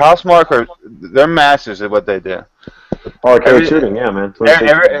 Housemarque they're masters at what they do. Arcade shooting, yeah, man.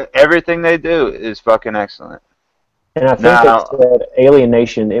 Everything they do is fucking excellent. And I think they said Alien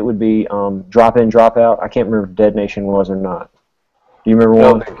Nation, it would be drop in, drop out. I can't remember if Dead Nation was or not. Do you remember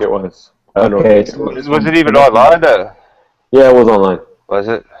I one? don't think it was. Okay. Was it even online though? Yeah, it was online. Was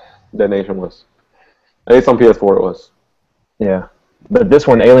it? Dead Nation was. At least on PS4 it was. Yeah. But this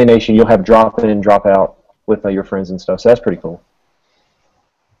one, Alien Nation, you'll have drop in and drop out with your friends and stuff, so that's pretty cool.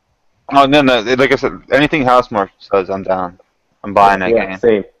 Oh, no. Like I said, anything Housemarque says, I'm down. I'm buying that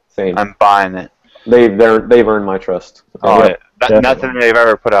game. Same. I'm buying it. They've earned my trust. Oh, yeah. Nothing they've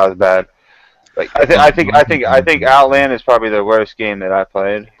ever put out is bad. Like I think Outland is probably the worst game that I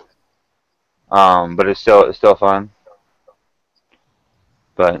played. But it's still fun.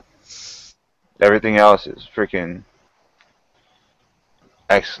 But everything else is freaking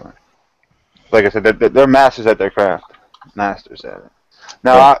excellent. Like I said, they're masters at their craft. Masters at it.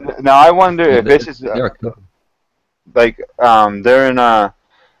 Now I wonder if this is like they're in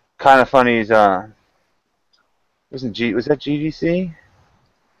Kind of Funny's was that GDC?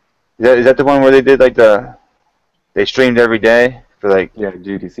 Is that the one where they did like they streamed every day for like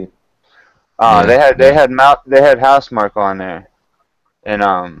GDC. They had Housemarque on there, and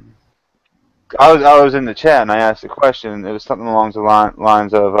I was in the chat and I asked a question. It was something along the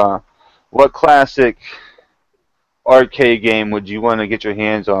lines of what classic arcade game would you want to get your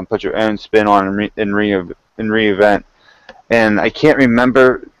hands on, put your own spin on in re-event? And I can't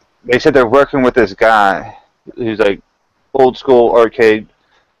remember. They said they're working with this guy who's like old school arcade.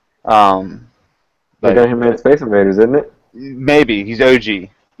 The guy who made Space Invaders, isn't it? Maybe he's OG.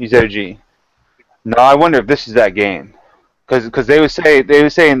 He's OG. No, I wonder if this is that game, because they were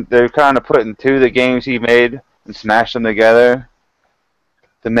saying they're kind of putting two of the games he made and smashed them together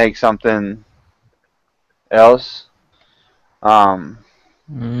to make something else. But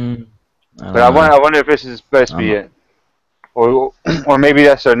I wonder if this is supposed to be it, or maybe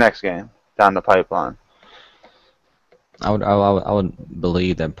that's their next game down the pipeline. I would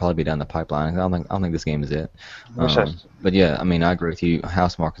believe that'd probably be down the pipeline. I don't think this game is it. But yeah, I mean, I agree with you.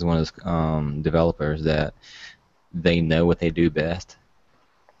 Housemarque is one of those developers that they know what they do best,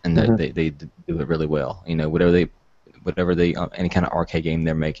 and they do it really well. You know, whatever they any kind of arcade game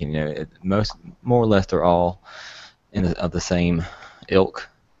they're making, you know, more or less they're all of the same ilk,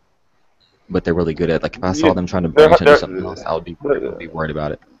 but they're really good at. Like if I saw them trying to branch into something else, I would be worried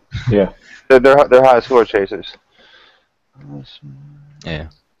about it. Yeah, they're high score chasers. Yeah.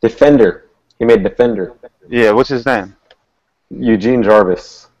 Defender. He made Defender. Yeah, what's his name? Eugene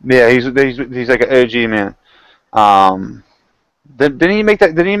Jarvis. Yeah, he's like an OG man. Didn't he make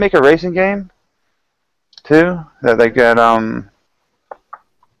that? Didn't he make a racing game too? That like that I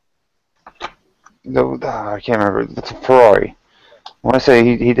can't remember. It's a Ferrari. I want to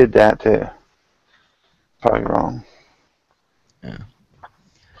say he did that too. Probably wrong. Yeah.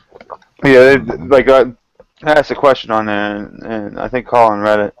 Yeah, like I asked a question on there, and I think Colin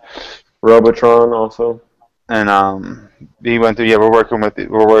read it. Robotron also. And he went through. Yeah, we're working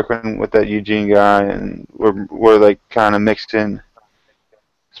with that Eugene guy, and we're like kind of mixing,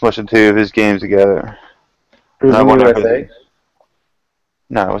 smushing two of his games together. Cruising USA?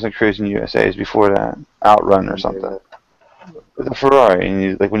 No, it wasn't Cruising USA. It was before that, Outrun or something. The Ferrari,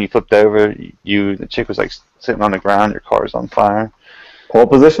 and like when you flipped over, the chick was like sitting on the ground. Your car was on fire. Pole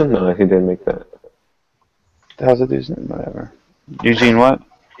position? No, he didn't make that. The hell's it dude's name? Whatever. Eugene what?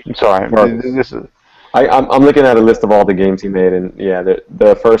 I'm sorry. Jarvis. This is. I'm looking at a list of all the games he made, and yeah,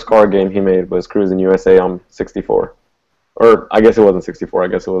 the first car game he made was Cruis'n USA on 64. Or I guess it wasn't 64. I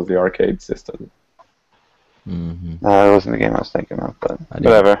guess it was the arcade system. Mm-hmm. No, it wasn't the game I was thinking of, but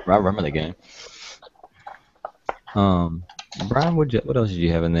whatever. I remember the game. Brian, what else did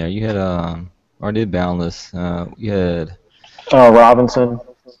you have in there? You had or did Boundless? You had Robinson.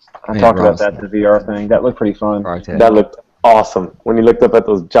 I talked about Robinson. that, the VR thing. That looked pretty fun. That looked awesome. When you looked up at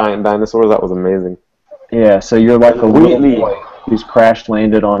those giant dinosaurs, that was amazing. Yeah, so you're like a little boy who's crash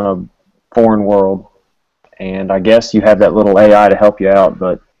landed on a foreign world, and I guess you have that little AI to help you out,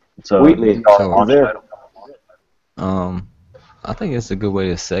 but it's a Wheatley, launch there. title. I think it's a good way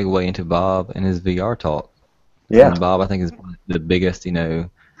to segue into Bob and his VR talk. Yeah. And Bob, I think, is the biggest,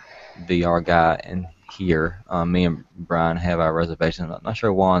 VR guy in here. Me and Brian have our reservations. I'm not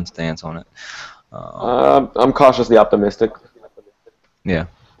sure Juan's stance on it. I'm cautiously optimistic. Yeah.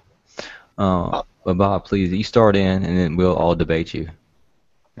 But Bob, please, you start in, and then we'll all debate you.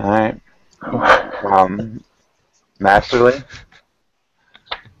 All right. Masterly.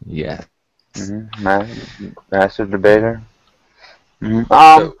 Yeah. Master debater.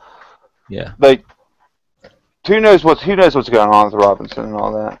 Yeah. Like, who knows what's going on with Robinson and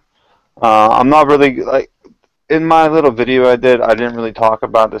all that. I'm not really in my little video I didn't really talk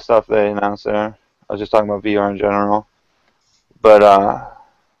about the stuff they announced there. I was just talking about VR in general. But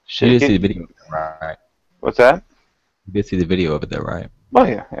You did see the video, right? What's that? You did see the video of it, though, right? Oh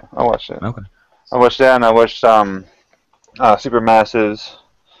yeah, I watched it. Okay. I watched that, and I watched Supermassive's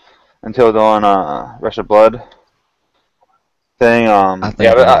Until Dawn, Rush of Blood thing. I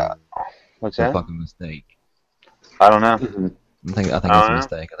think what's a that? fucking mistake. I don't know. I think it's a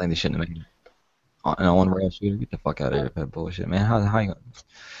mistake. I think they shouldn't have made an on-rail shooter. Get the fuck out of here with that bullshit, man.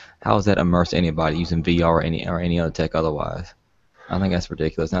 How is that immerse anybody using VR or any other tech otherwise? I think that's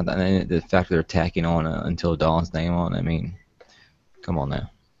ridiculous. Not that, and the fact that they're tacking on Until Dawn's name on it, I mean, come on now.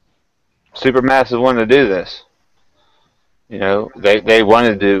 Supermassive wanted to do this. They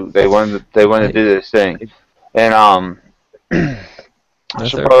wanted to do this thing, and I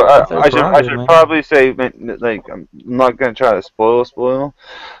should probably say, like, I'm not gonna try to spoil,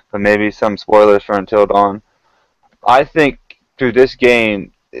 but maybe some spoilers for Until Dawn. I think through this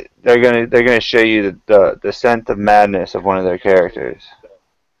game, they're gonna show you the scent of madness of one of their characters.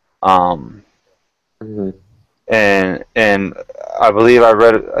 And I believe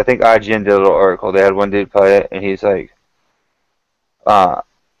I think IGN did a little article. They had one dude play it, and he's like,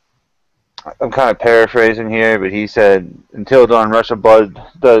 I'm kind of paraphrasing here, but he said, "Until Dawn, Rush of Blood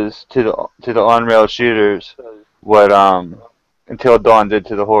does to the on-rail shooters what Until Dawn did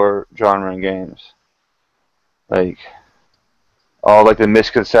to the horror genre in games, like all like the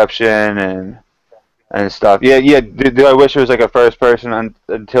misconception and stuff." Yeah. Do I wish it was like a first-person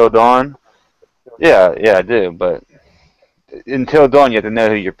Until Dawn? Yeah, I do. But Until Dawn, you have to know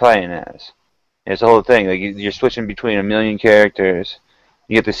who you're playing as. It's the whole thing. Like you're switching between a million characters.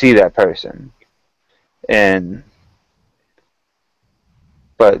 You get to see that person,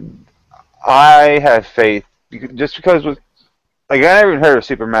 but I have faith just because I never even heard of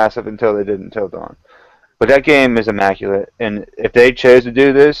Supermassive until they did Until Dawn, but that game is immaculate, and if they chose to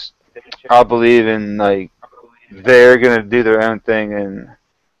do this, I'll believe in they're gonna do their own thing, and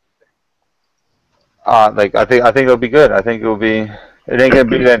I think it'll be good. I think it'll be. It ain't gonna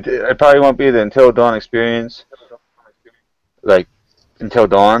be that. It probably won't be the Until Dawn experience, like Until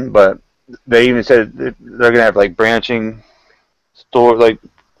Dawn, but they even said they're gonna have branching they're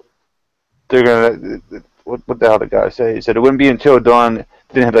gonna what the hell did the guy say? He said it wouldn't be Until Dawn. It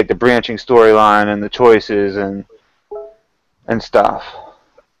didn't have the branching storyline and the choices and stuff.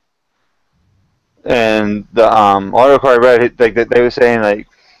 And the article I read, they were saying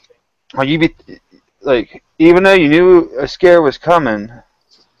even though you knew a scare was coming,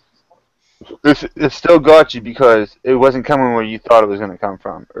 it still got you because it wasn't coming where you thought it was going to come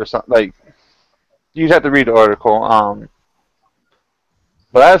from, or something. You'd have to read the article.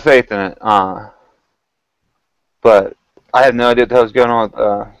 But I have faith in it. But I had no idea what was going on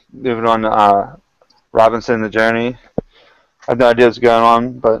with moving on to Robinson: The Journey. I have no idea what's going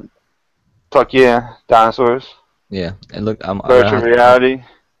on, but fuck yeah, dinosaurs. Yeah, and look, virtual reality.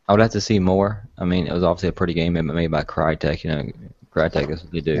 I would have to see more. I mean, it was obviously a pretty game made by Crytek. Crytek is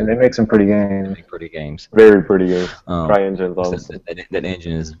what they do. And they make some pretty games. They make pretty games. Very pretty games. CryEngine's awesome. That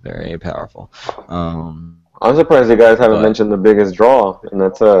engine is very powerful. I'm surprised you guys haven't mentioned the biggest draw, and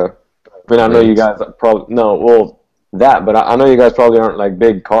that's I know you guys probably but I know you guys probably aren't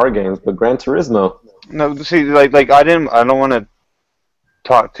big car games, but Gran Turismo. No, see, I don't want to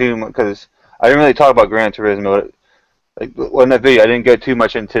talk too much because I didn't really talk about Gran Turismo. like well, in that video, I didn't go too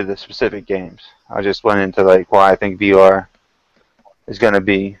much into the specific games. I just went into like why I think VR is gonna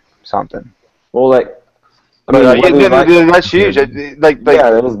be something. Well, like, I But mean, that's huge. Like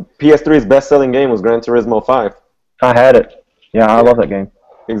yeah, it was PS3's best-selling game was Gran Turismo 5. I had it. Yeah, I love that game.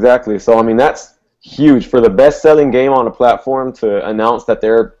 Exactly. So, I mean, that's huge. For the best-selling game on a platform to announce that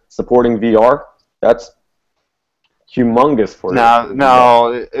they're supporting VR, that's humongous for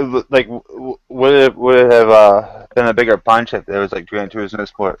no. Like, would it have been a bigger punch if there was like Gran Turismo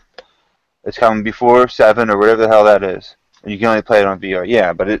Sport? It's coming before 7 or whatever the hell that is, and you can only play it on VR.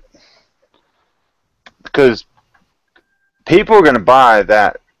 Yeah, but because people are gonna buy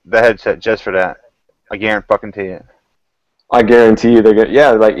the headset just for that. I guarantee it. I guarantee you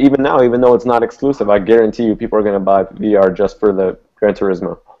like even now, even though it's not exclusive, I guarantee you people are going to buy VR just for the Gran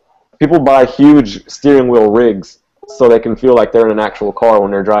Turismo. People buy huge steering wheel rigs so they can feel like they're in an actual car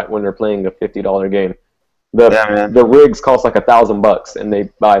when they're playing a $50 game. The rigs cost like $1,000 and they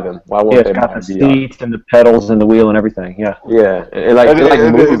buy them. Why won't they buy the VR? seats and the pedals and the wheel and everything. Yeah. Yeah,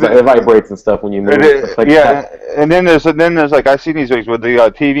 it moves, it vibrates and stuff when you move. And then there's like I've seen these rigs where they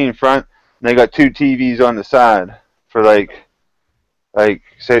got a TV in front and they got 2 TVs on the side. For like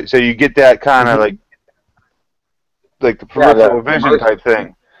so you get that kind of like the peripheral vision type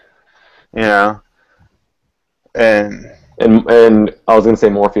thing, you know. And I was gonna say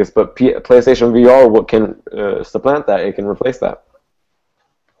Morpheus, but PlayStation VR can supplant that. It can replace that.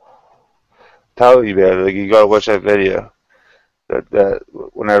 Tell you, man, like you gotta watch that video that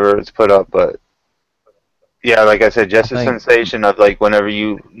whenever it's put up, but. Yeah, like I said, just the sensation of like whenever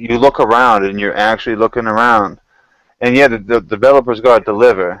you look around and you're actually looking around. And yeah, the developers got to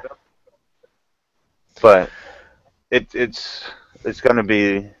deliver, but it's gonna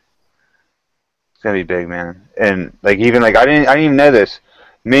be big, man. And like even like I didn't even know this.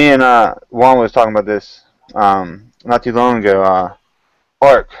 Me and Juan was talking about this not too long ago.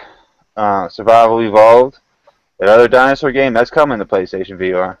 Ark, Survival Evolved, that other dinosaur game that's coming to PlayStation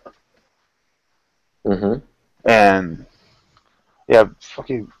VR. And yeah,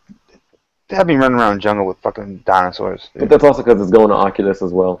 fucking. Have me running around the jungle with fucking dinosaurs. Dude. But that's also because it's going to Oculus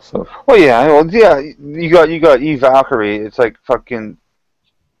as well. So. Well, yeah, you got Eve Valkyrie. It's like fucking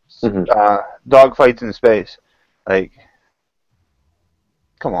dog fights in space. Like,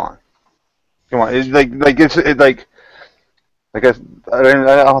 come on. It's like I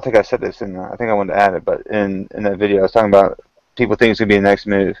don't think I said this in. I think I wanted to add it, but in that video I was talking about people think it's gonna be the next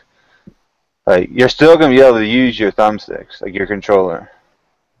move. Like, you're still gonna be able to use your thumbsticks, like your controller.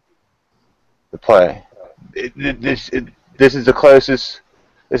 To play. This is the closest.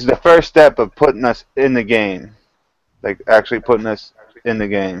 This is the first step of putting us in the game, like actually putting us in the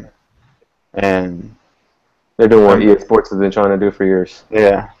game, and they're doing what EA Sports has been trying to do for years.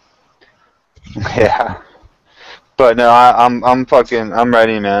 Yeah, yeah. But no, I'm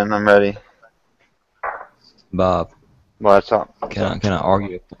ready, man. I'm ready. Bob. What's up? Can I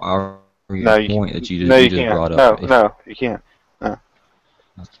argue a point that you just brought up? No, you can't. No.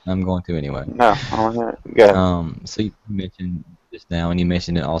 I'm going to anyway. No, I want to go. So you mentioned just now, and you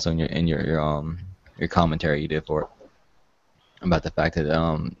mentioned it also in your commentary you did for it about the fact that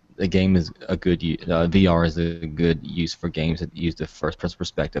the game is a good VR is a good use for games that use the first-person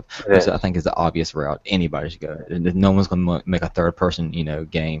perspective. Which I think is the obvious route anybody should go. No one's going to make a third-person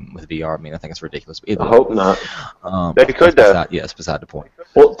game with VR. I mean, I think it's ridiculous. I hope not. They could though. It's beside the point.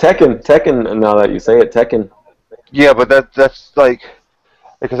 Well, Tekken. Now that you say it, Tekken. Yeah, but that's like.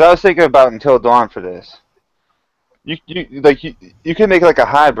 Because I was thinking about Until Dawn for this. You can make like a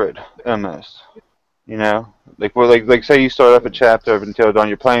hybrid almost, you know, like say you start up a chapter of Until Dawn,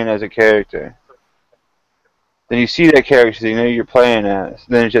 you're playing as a character, then you see that character, so you know you're playing as,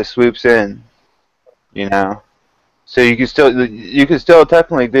 and then it just swoops in, you know, so you can still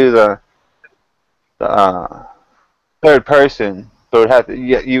technically do the third person, but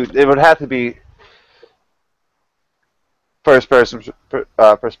it would have to be first-person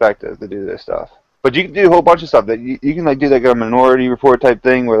perspective to do this stuff. But you can do a whole bunch of stuff that you can like do like a Minority Report type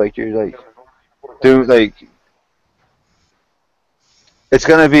thing where like you're like do like it's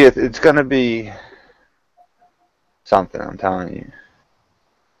gonna be something. I'm telling you.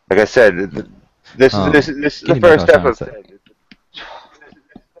 Like I said, this is the first step of.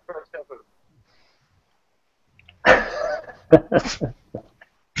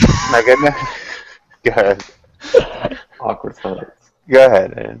 My goodness. Go ahead. Awkward silence. Go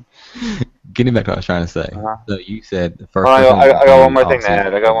ahead, man. Getting back to what I was trying to say. So you said the first. I got one more thing to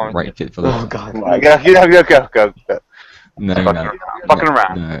add. I got one. Right fit for this. Oh God. Go. No. Fucking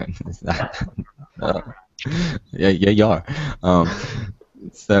around. No, it's not. Yeah, you are.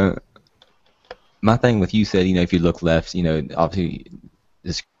 So my thing with you said, if you look left, obviously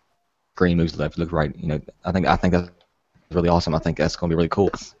the screen moves left, you look right. I think that's really awesome. I think that's going to be really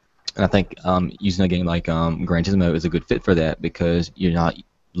cool. And I think using a game like Gran Turismo is a good fit for that because you're not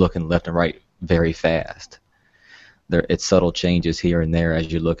looking left and right very fast. It's subtle changes here and there as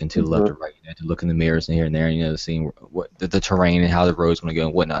you're looking to the left or right. You have to look in the mirrors and here and there, seeing what the terrain and how the road's going to go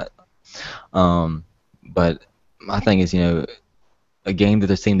and whatnot. But my thing is, a game that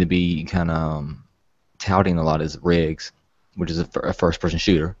they seem to be kind of touting a lot is Riggs, which is a first-person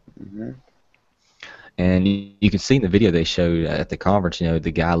shooter. Mm-hmm. And you can see in the video they showed at the conference,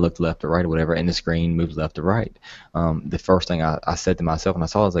 the guy looked left or right or whatever, and the screen moved left or right. The first thing I said to myself when I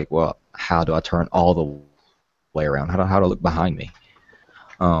saw it was like, well, how do I turn all the way around? How do I look behind me?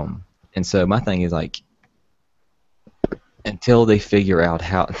 And so my thing is like, until they figure out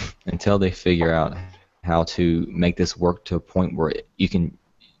how to make this work to a point where you can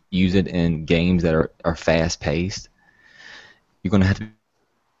use it in games that are fast-paced, you're going to have to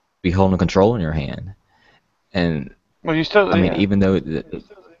be holding a control in your hand. And well, you still. I mean, even though, but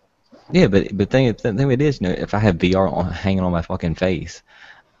the thing it is, if I have VR hanging on my fucking face,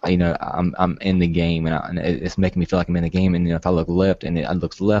 I'm in the game, and it's making me feel like I'm in the game. And if I look left, and it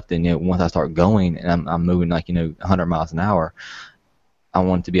looks left, and once I start going, and I'm moving like 100 miles an hour, I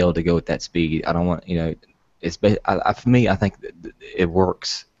want to be able to go at that speed. I don't want it's for me. I think it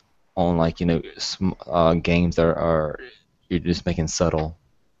works on like games that are you're just making subtle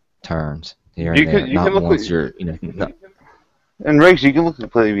turns here and there. Not once you're In Riggs, you can look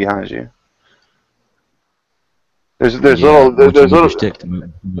completely behind you. There's little stick to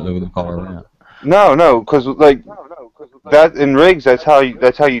move the car around. No, because like that in Riggs, that's how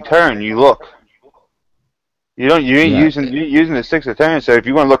you turn. You look. You ain't using the sticks to turn. So if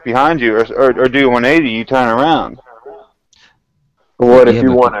you want to look behind you or do a 180, you turn around. What if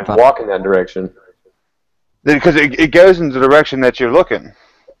you want to walk in that direction? Because it goes in the direction that you're looking.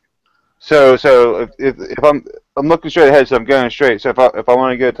 So if I'm looking straight ahead, so I'm going straight. So if I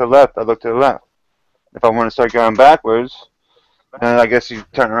want to go to the left, I look to the left. If I want to start going backwards, then I guess you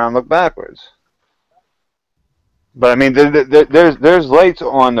turn around and look backwards. But I mean, there's lights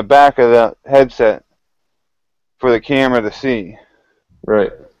on the back of the headset for the camera to see.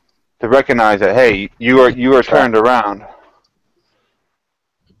 Right. To recognize that, hey, you are turned around.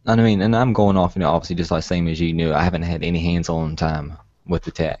 I mean, and I'm going off, obviously just like same as you knew. I haven't had any hands-on time with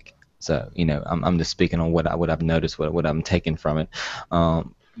the tech, so I'm just speaking on what I've noticed, what I'm taking from it.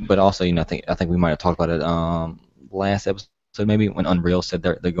 But also, I think we might have talked about it last episode, maybe when Unreal said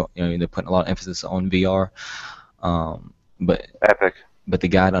they're putting a lot of emphasis on VR. But Epic. But the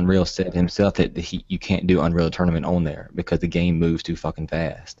guy at Unreal said himself that you can't do Unreal Tournament on there because the game moves too fucking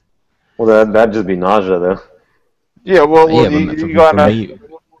fast. Well, that'd just be nausea, though. Yeah, well you got to.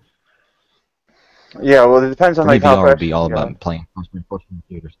 Yeah, well, it depends on like how VR would be all about playing first-person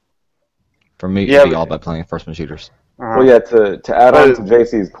shooters. For me, it'd be all about playing first-person shooters. Well, yeah. To add on to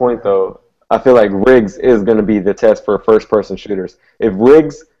JC's point, though, I feel like Riggs is going to be the test for first-person shooters. If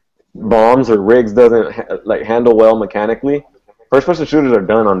Riggs bombs or Riggs doesn't handle well mechanically, first-person shooters are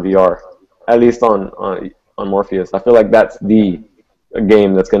done on VR. At least on Morpheus, I feel like that's the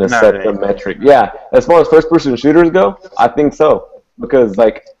game that's going to set the metric. Yeah, as far as first-person shooters go, I think so. Because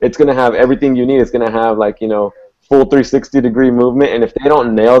it's gonna have everything you need. It's gonna have full 360-degree movement, and if they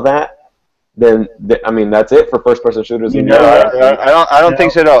don't nail that, then that's it for first-person shooters. I don't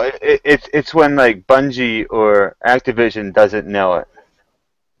think so at all. It's when like Bungie or Activision doesn't nail it.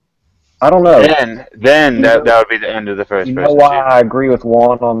 I don't know. Then that would be the end of the first-person. You know why I agree with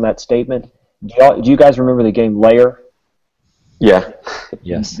Juan on that statement? Do you guys remember the game Lair? Yeah.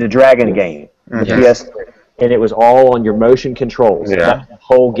 Yes. The Dragon game. Yes. And it was all on your motion controls. Yeah. That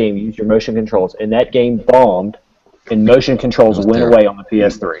whole game used your motion controls. And that game bombed, and motion controls went away on the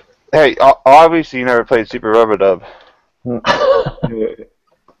PS3. Hey, obviously you never played Super Rubber Dub.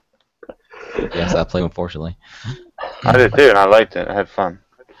 Yes, I played, unfortunately. I did too, and I liked it. I had fun.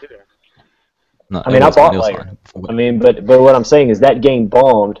 No, I bought Lair. But what I'm saying is that game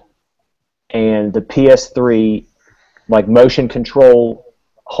bombed, and the PS3, motion control,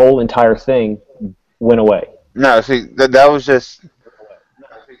 whole entire thing went away. No, see, that was just...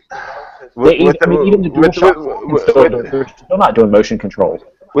 Even the DualShock, they're still not doing motion control.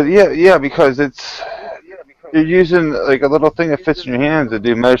 Well, yeah, because you're using a little thing that fits in your hands to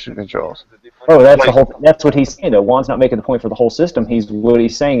do motion controls. Oh, that's what he's saying, though. Juan's not making the point for the whole system. What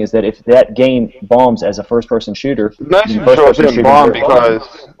he's saying is that if that game bombs as a first-person shooter... Motion controls didn't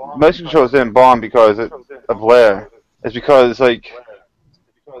bomb because of Lair. It's because,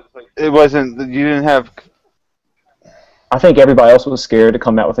 it wasn't... You didn't have... I think everybody else was scared to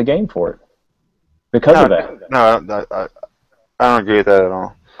come out with a game for it. because of that. No, I don't agree with that at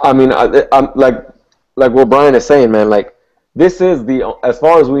all. I mean, I'm like what Brian is saying, man. Like, this is as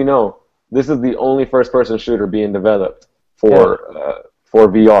far as we know, this is the only first-person shooter being developed for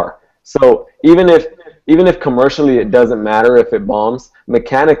VR. So even if commercially it doesn't matter if it bombs,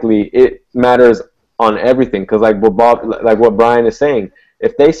 mechanically it matters on everything. Because like what Brian is saying,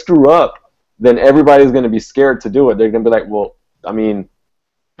 if they screw up, then everybody's going to be scared to do it. They're going to be like, well, I mean,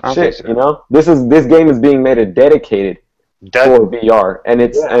 shit, so. You know, this game is being made a dedicated for VR, and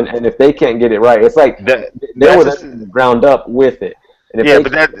and if they can't get it right, it's like they were ground up with it. And if they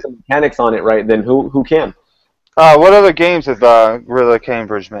can't get the mechanics on it right, then who can? What other games have Guerrilla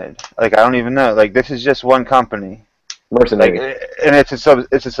Cambridge made? Like, I don't even know. Like, this is just one company. Mercenary. Like, and it's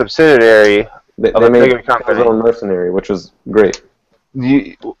a subsidiary of a bigger company. Mercenary, which was great.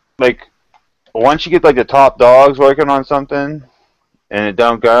 Like, once you get like the top dogs working on something, and it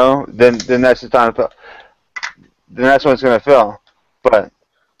don't go, then that's the time to fill. Then that's when it's gonna fill. But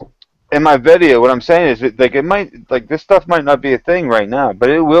in my video, what I'm saying is that, like, this stuff might not be a thing right now, but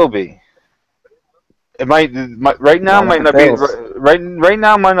it will be. It might right now might not be right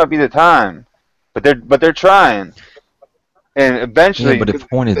now might not be the time, but they're trying, and eventually. Yeah, but the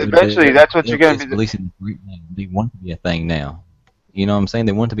point is, eventually that's what you're going to be releasing. They want it to be a thing now. You know what I'm saying?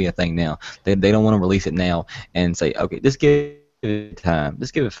 They want it to be a thing now. They don't want to release it now and say, okay, just give it time.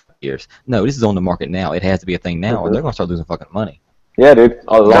 Just give it 5 years. No, this is on the market now. It has to be a thing now, or they're going to start losing fucking money. Yeah, dude.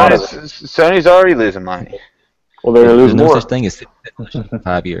 A lot of it. Sony's already losing money. Well, they're going to lose more. There's no such thing as sitting on the shelf for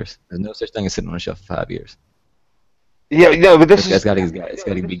 5 years. There's no such thing as sitting on the shelf for 5 years. Yeah, but it's got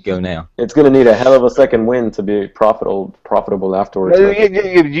to be go now. It's going to need a hell of a second win to be profitable afterwards.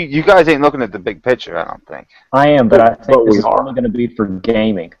 You guys ain't looking at the big picture, I don't think. I am, but I think this is only going to be for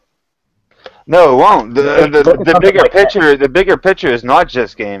gaming. No, it won't. The bigger picture, the bigger picture is not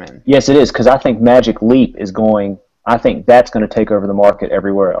just gaming. Yes, it is, because I think Magic Leap is going. I think that's going to take over the market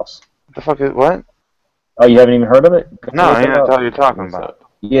everywhere else. What the fuck is what? Oh, you haven't even heard of it? No, I didn't know what you're talking about.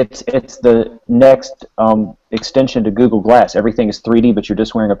 It's the next extension to Google Glass. Everything is 3D, but you're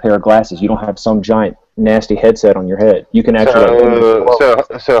just wearing a pair of glasses. You don't have some giant nasty headset on your head. You can actually.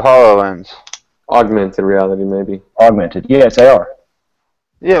 So HoloLens. Augmented reality, maybe. Augmented, yes, they are.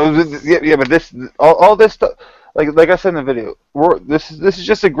 Yeah, but this all this stuff, like I said in the video, this is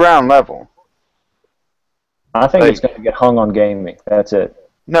just a ground level. I think it's going to get hung on gaming. That's it.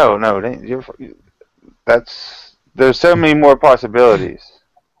 No, there's so many more possibilities.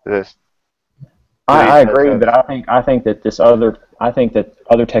 I agree, but I think that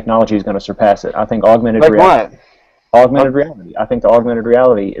other technology is going to surpass it. I think augmented reality. What? Augmented reality. I think the augmented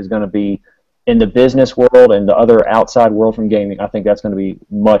reality is going to be in the business world and the other outside world from gaming. I think that's going to be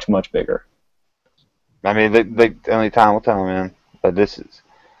much, much bigger. I mean, only time will tell, man. But this is,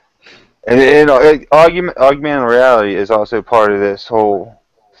 and augmented reality is also part of this whole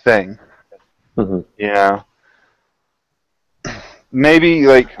thing. Mm-hmm. You know, maybe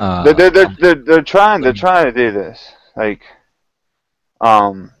like they're trying to do this. Like,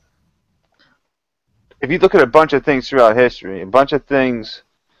 if you look at a bunch of things throughout history, a bunch of things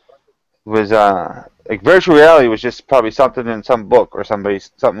was like virtual reality was just probably something in some book or something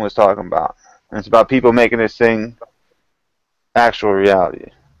was talking about, and it's about people making this thing actual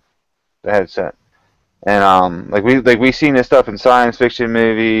reality, the headset, and we seen this stuff in science fiction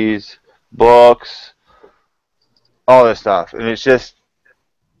movies, books, all this stuff, and it's just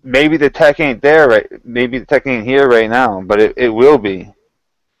maybe the tech ain't there maybe the tech ain't here right now, but it will be.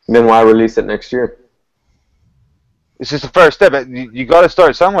 Then why release it next year? It's just the first step. You got to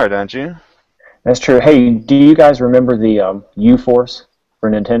start somewhere, don't you? That's true. Hey, do you guys remember the U-Force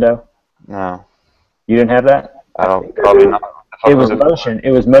for Nintendo? No. You didn't have that? I don't. Probably not. It was motion. It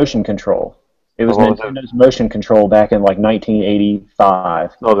was motion control. It was Nintendo's motion control back in like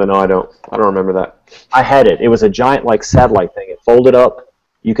 1985. Oh, no, I don't remember that. I had it. It was a giant like satellite thing. It folded up.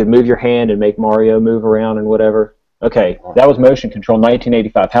 You could move your hand and make Mario move around and whatever. Okay, that was motion control.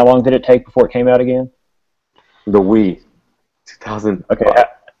 1985. How long did it take before it came out again? The Wii, 2000. Okay,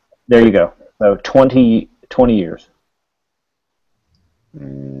 there you go. So 20 years.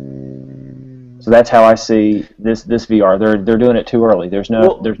 So that's how I see this VR. They're doing it too early. There's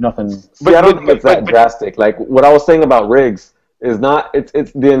nothing. See, I don't think it's that drastic. Like what I was saying about rigs is not.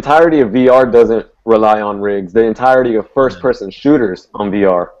 It's the entirety of VR doesn't rely on rigs. The entirety of first-person shooters on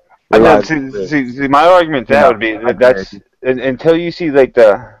VR. See, my argument to that would be that's until you see like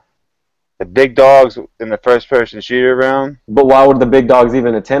the big dogs in the first-person shooter realm. But why would the big dogs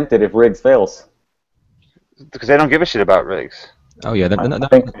even attempt it if rigs fails? Because they don't give a shit about rigs. Oh yeah, they're not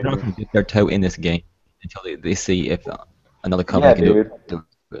going to dip their toe in this game until they see if another company can do it.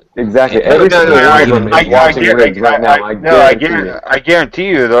 Exactly. No, Every No, single no, one of them is watching Riggs right now. I guarantee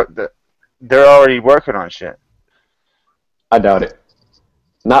you that they're already working on shit. I doubt it.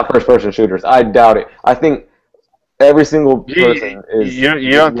 Not first-person shooters. I doubt it. I think every single person is.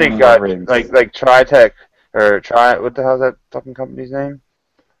 You don't think Riggs. like Tritech or what the hell is that fucking company's name?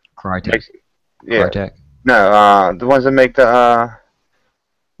 Crytek. Yeah. Crytek. No, the ones that make they're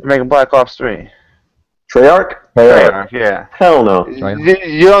making Black Ops 3. Treyarch? Treyarch, yeah. Hell no.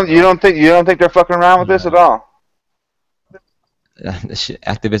 You don't think they're fucking around with this at all?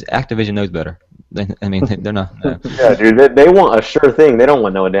 Activision knows better. I mean, they're not. No. Yeah, dude. They want a sure thing. They don't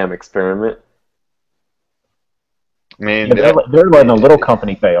want no damn experiment. I mean, Yeah, they're letting a little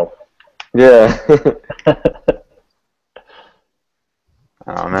company fail. Yeah.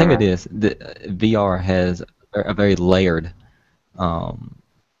 I don't know. I think it is. The VR has a very layered,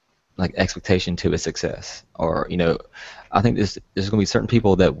 like expectation to its success. Or I think there's going to be certain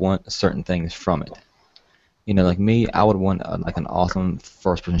people that want certain things from it. Like me, I would want like an awesome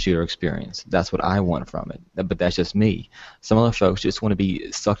first-person shooter experience. That's what I want from it. But that's just me. Some other folks just want to be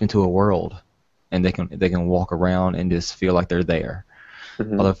sucked into a world, and they can walk around and just feel like they're there.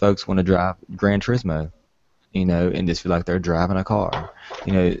 Mm-hmm. Other folks want to drive Gran Turismo, and just feel like they're driving a car.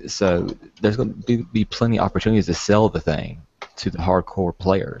 So there's going to be plenty of opportunities to sell the thing to the hardcore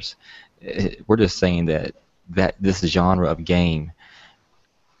players. We're just saying that this genre of game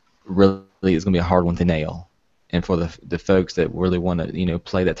really is going to be a hard one to nail. And for the folks that really want to,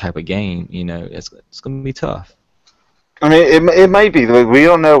 play that type of game, it's going to be tough. I mean, it might be. We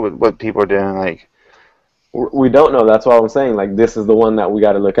don't know what people are doing. Like, we don't know. That's why I'm saying, like, this is the one that we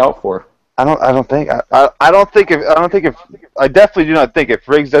got to look out for. I definitely do not think if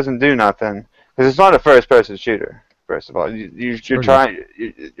Riggs doesn't do nothing, because it's not a first-person shooter. First of all, you're trying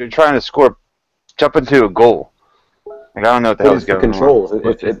to jump into a goal. Like, I don't know what the hell is going on.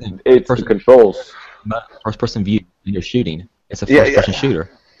 It's the controls. First-person view when you're shooting. It's a first-person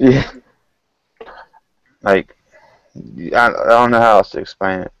shooter. Yeah. Like, I don't know how else to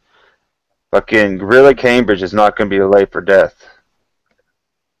explain it. Fucking Gorilla Cambridge is not going to be the life or death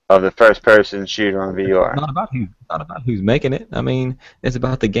of the first-person shooter on VR. It's not about who's making it. I mean, it's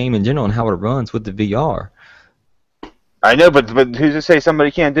about the game in general and how it runs with the VR. I know, but who's to say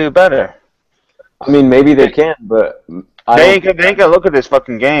somebody can't do it better? I mean, maybe they can, but they ain't gonna look at this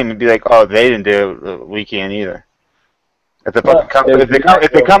fucking game and be like, "Oh, they didn't do it. We can't either." If the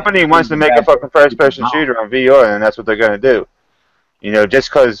fucking company wants to make a fucking first-person shooter on VR, then that's what they're gonna do. Just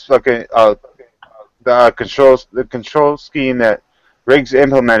because fucking the control scheme that Riggs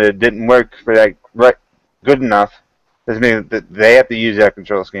implemented didn't work for that good enough, doesn't mean that they have to use that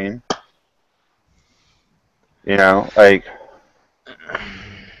control scheme. Like.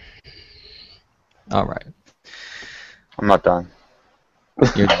 All right. I'm not done.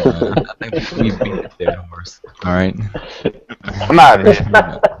 You're done. I think we've beat the dead horse. All right. I'm out of here.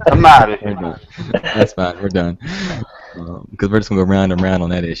 I'm out of here. We're done. That's fine. We're done. Because we're just gonna go round and round on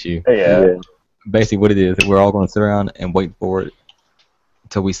that issue. Yeah. Basically, what it is, we're all gonna sit around and wait for it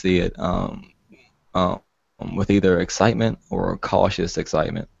until we see it. With either excitement or cautious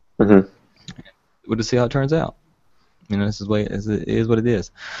excitement. Mm-hmm. We'll just see how it turns out. This is what it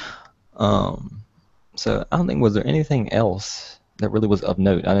is. So I don't think, was there anything else that really was of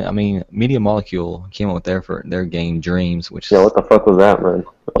note? I mean, Media Molecule came up with their game Dreams, which what the fuck was that, man?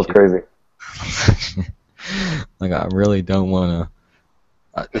 That was crazy. Like, I really don't want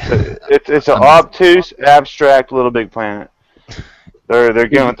to. It's an obtuse, abstract Little Big Planet. They're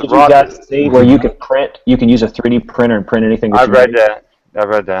going with the raw. See where you can use a 3D printer and print anything. I've read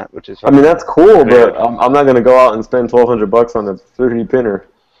that, which is. I mean, that's cool, but I'm not gonna go out and spend $1,200 on a 3D printer.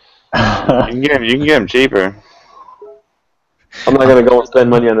 You can get them cheaper. I'm not gonna go and spend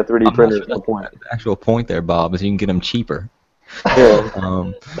money on a 3D printer. No point. The actual point there, Bob, is you can get them cheaper.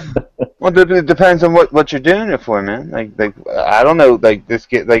 Yeah. Well, it depends on what you're doing it for, man. Like I don't know, like this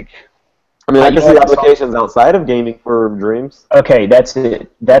get like. I mean, I can see applications outside of gaming for Dreams. Okay, that's it.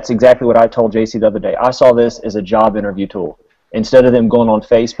 That's exactly what I told JC the other day. I saw this as a job interview tool. Instead of them going on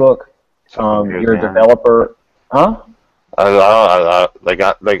Facebook, you're a developer, huh?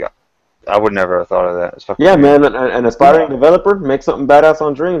 I would never have thought of that. Yeah, man, an aspiring developer, make something badass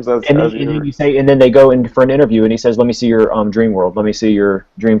on Dreams. And then they go in for an interview, and he says, "Let me see your dream world. Let me see your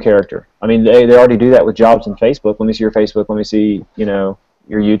dream character." I mean, they already do that with jobs on Facebook. Let me see your Facebook. Let me see, your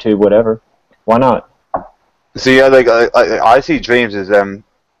YouTube, whatever. Why not? So yeah, I see Dreams as them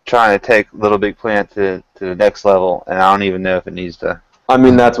trying to take Little Big Planet to the next level, and I don't even know if it needs to. I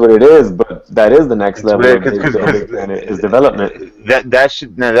mean, that's what it is, but that is the next level of Little Big Planet is development. That's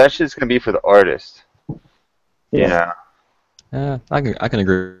just gonna be for the artist. Yeah. I can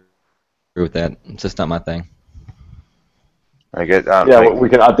agree with that. It's just not my thing. I guess. Yeah,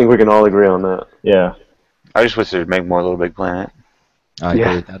 I think we can all agree on that. Yeah. I just wish they'd make more Little Big Planet. I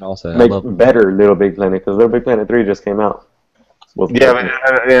agree with that also. Make better Little Big Planet, because Little Big Planet 3 just came out. Yeah, but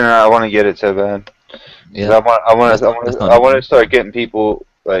I want to get it so bad. Yeah. I want to start getting people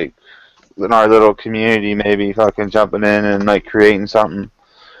like in our little community maybe fucking jumping in and like creating something.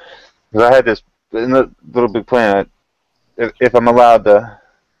 Because I had this in the Little Big Planet. If I'm allowed to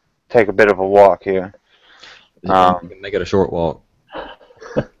take a bit of a walk here, You can make it a short walk.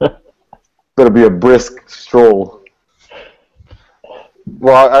 It'll be a brisk stroll.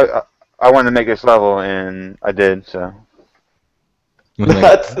 Well, I wanted to make this level and I did so. There you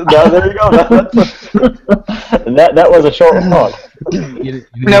go. That was a short walk.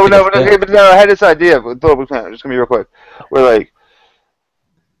 No, I had this idea with Little Big Planet. Just gonna be real quick. Where like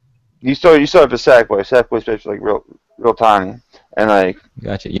you start with a Sackboy. Sackboy's supposed to be like real tiny, and like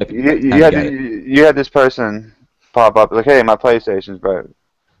Gotcha. Yep. you had this person pop up like, hey, my PlayStation's broke.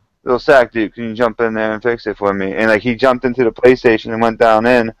 Little Sack dude, can you jump in there and fix it for me? And like he jumped into the PlayStation and went down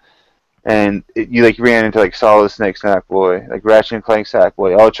in, and you like ran into like Solid Snake Sackboy, like Ratchet and Clank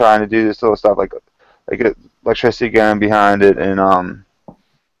Sackboy, all trying to do this little stuff like electricity going behind it and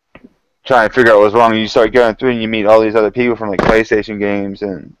trying to figure out what's wrong. And you start going through and you meet all these other people from like PlayStation games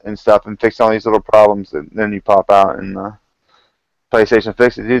and stuff and fix all these little problems. And then you pop out and PlayStation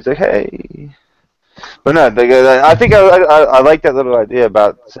fix it. Dude's like, hey. But no, I think I like that little idea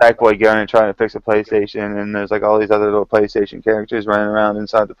about Sackboy going and trying to fix a PlayStation, and there's like all these other little PlayStation characters running around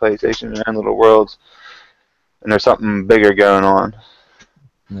inside the PlayStation and little worlds, and there's something bigger going on.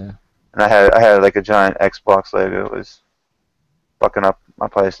 Yeah. And I had like a giant Xbox logo that was fucking up my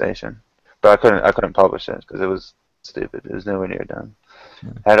PlayStation, but I couldn't publish it because it was stupid. It was nowhere near done.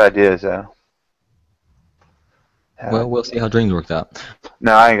 Yeah. I had ideas though. Well, we'll see how Dreams works out.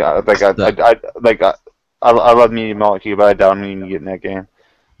 No, I love Media Molecule, but I doubt I'm even getting that game.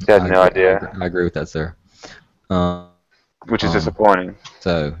 I had no idea. I agree with that, sir. Which is disappointing.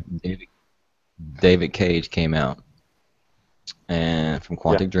 So, David Cage came out and from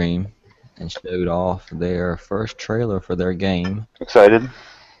Quantic Dream and showed off their first trailer for their game. Excited.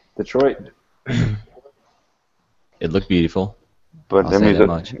 Detroit. It looked beautiful. But then we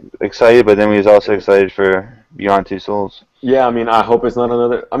was excited, but then we was also excited for Beyond Two Souls. Yeah, I mean, I hope it's not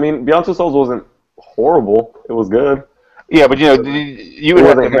another. I mean, Beyond Two Souls wasn't horrible. It was good. Yeah, but you know, you would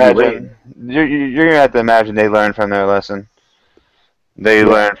have to imagine. You're gonna have to imagine they learned from their lesson. They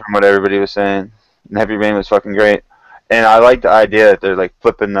learned from what everybody was saying. And Heavy Rain was fucking great. And I like the idea that they're like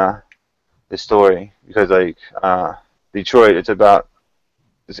flipping the story because like Detroit, it's about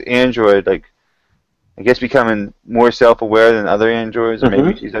this android like I guess becoming more self-aware than other androids, or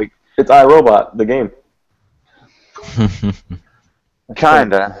maybe she's like it's iRobot, the game.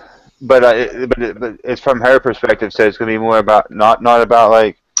 Kinda, but it's from her perspective, so it's gonna be more about not about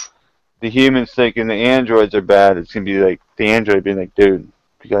like the humans thinking the androids are bad. It's gonna be like the android being like, dude,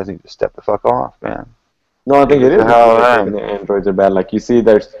 you guys need to step the fuck off, man. No, I think it is. The androids are bad. Like you see,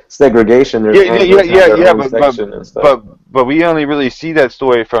 there's segregation. There's but we only really see that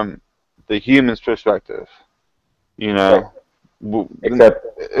story from the human's perspective, you know. Right. Except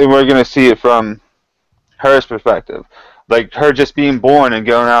we're gonna see it from her perspective, like her just being born and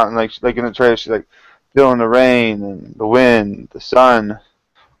going out and like in the trailer, she's like feeling the rain and the wind, the sun. And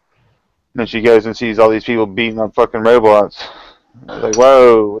then she goes and sees all these people beating up fucking robots. Like,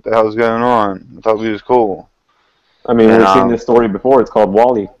 whoa, what the hell's going on? I thought we was cool. I mean, we've seen this story before. It's called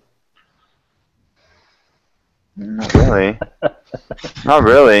WALL-E. Not really. Not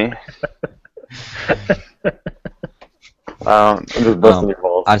really. I'm just busting your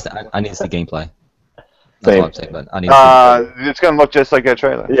balls. I need to see gameplay. That's what I'm saying, but I need to see it's gonna look just like that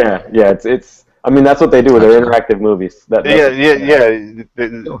trailer. Yeah. It's. I mean, that's what they do with their interactive movies. Yeah.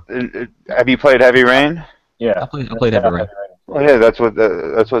 Have you played Heavy Rain? Yeah, I played Heavy Rain. Well, yeah, that's what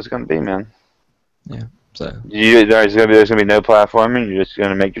it's gonna be, man. Yeah. So there's gonna be no platforming. You're just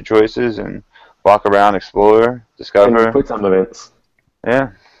gonna make your choices and walk around, explore, discover. And quick time events.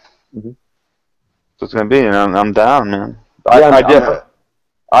 Yeah. Mm-hmm. So it's gonna be, and I'm down, man. Yeah,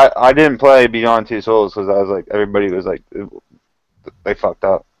 I didn't play Beyond Two Souls because I was like everybody was like they fucked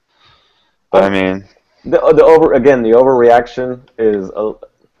up. But I mean, the overreaction is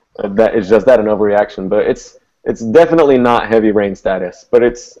that is just that, an overreaction. But it's definitely not Heavy Rain status. But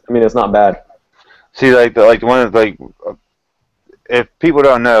it's not bad. See, if people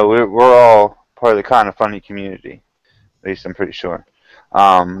don't know, we're all part of the Kind of Funny community. At least I'm pretty sure.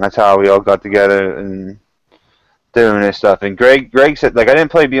 That's how we all got together and doing this stuff. And Greg said, like, I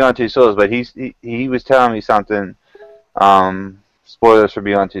didn't play Beyond Two Souls, but he was telling me something Spoilers for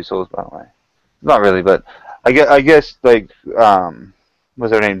Beyond Two Souls, by the way. Not really, but I guess like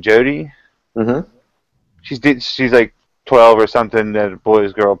what's her name, Jodie? Mhm. She's like 12 or something at a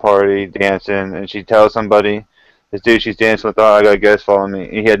boys girl party dancing, and she tells somebody, this dude she's dancing with, oh, I got guys following me.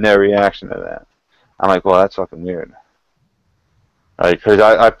 And he had no reaction to that. I'm like, well, that's fucking weird. Like, cause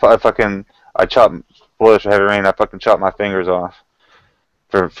I chopped, spoilers for Heavy Rain, I fucking chopped my fingers off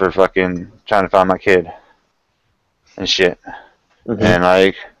for fucking trying to find my kid and shit. Mhm. And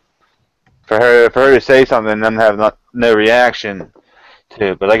like, for her to say something and then have no reaction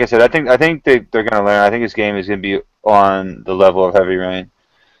to it. But like I said, I think they're gonna learn. I think this game is gonna be on the level of Heavy Rain.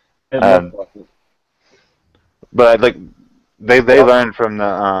 But like they learned from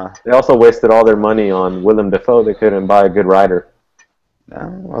the. They also wasted all their money on Willem Dafoe. They couldn't buy a good writer.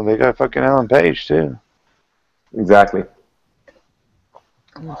 Well, they got fucking Ellen Page too. Exactly.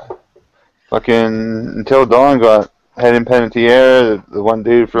 Fucking Until Dawn got Hayden Panettiere, the one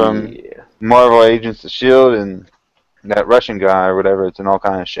dude from Marvel Agents of S.H.I.E.L.D. and that Russian guy or whatever. It's in all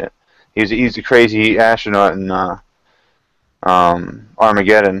kind of shit. He's a crazy astronaut in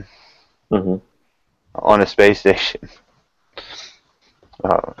Armageddon on a space station.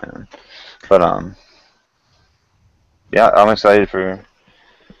 Oh man, but yeah, I'm excited for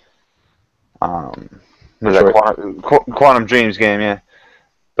Quantum Dreams game, yeah.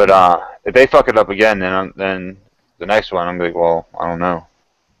 But if they fuck it up again, then the next one I'm gonna be like, well, I don't know.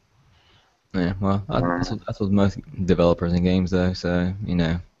 Yeah, well, that's what most developers in games though. So you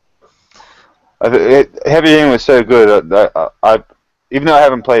know, Heavy Rain was so good. I even though I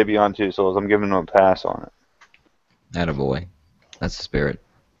haven't played Beyond Two Souls, I'm giving them a pass on it. attaboy. That's the spirit.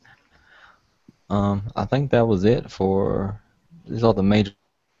 I think that was it for. This is all the major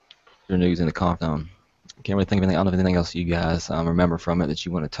news in the conf. Can't really think of anything. I don't know if anything else you guys remember from it that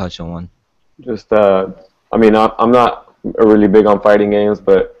you want to touch on. Just, I mean, I'm not really big on fighting games,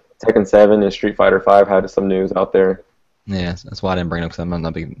 but Tekken 7 and Street Fighter 5 had some news out there. Yeah, that's why I didn't bring it up because I'm not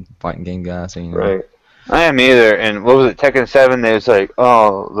a big fighting game guy. So, you know. Right. I am either. And what was it? Tekken 7. There's like, the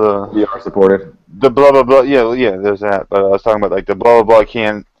VR supported. The blah blah blah. Yeah. There's that. But I was talking about like the blah blah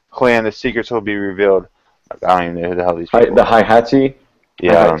blah clan. The secrets will be revealed. Like, I don't even know who the hell these people. The Heihachi.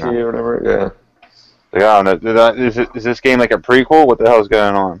 Yeah, I don't know. Or whatever. Yeah. Like, I don't know. Is this game like a prequel? What the hell is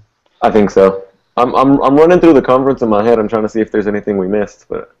going on? I think so. I'm running through the conference in my head. I'm trying to see if there's anything we missed.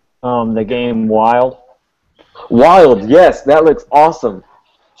 But the game Wild. Wild, yes, that looks awesome.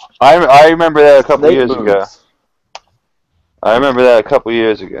 I remember that a couple Snake years moves. ago. I remember that a couple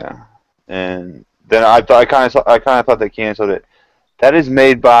years ago, and then I kind of thought they canceled it. That is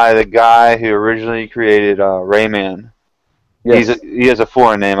made by the guy who originally created Rayman. Yes. He has a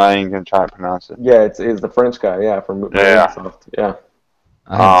foreign name. I ain't gonna try to pronounce it. Yeah, it's the French guy. Yeah, from Microsoft. Yeah.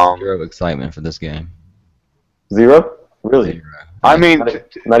 I have zero excitement for this game. Zero? Really? Zero. I mean,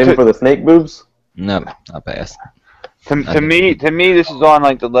 not even for the snake boobs? No, I passed. To me, this is on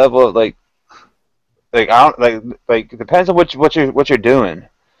like the level of like I don't like it depends on what you're doing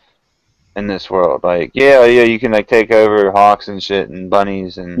in this world. Like yeah, you can like take over hawks and shit and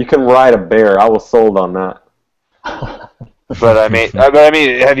bunnies and you can ride a bear. I was sold on that. But I mean,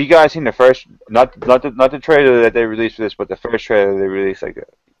 have you guys seen the first not the trailer that they released for this, but the first trailer they released like a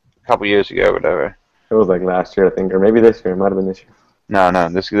couple years ago or whatever? It was like last year, I think, or maybe this year. It might have been this year. No,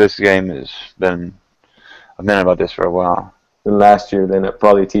 this game has been. I've known about this for a while. Then last year, then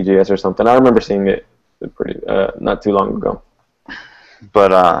probably TGS or something. I remember seeing it pretty not too long ago.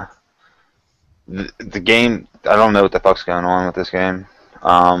 But the game, I don't know what the fuck's going on with this game.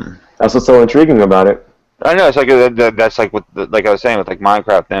 That's what's so intriguing about it. I know it's like that's like what like I was saying with like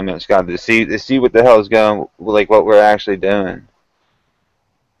Minecraft. Them it's got to see what the hell is going like what we're actually doing.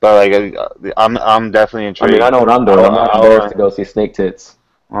 But like I'm definitely intrigued. I mean, I know what I'm doing. I'm not embarrassed to go see snake tits.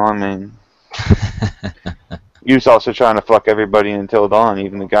 Well, I mean, U's also trying to fuck everybody Until Dawn,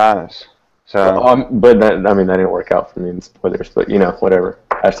 even the guys. So, but that didn't work out for me in spoilers. But you know, whatever.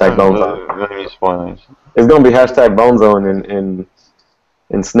 Hashtag Bone Zone. Spoilers. It's gonna be hashtag Bone Zone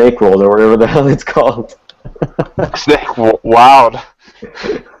in Snake World or whatever the hell it's called. Snake Wild.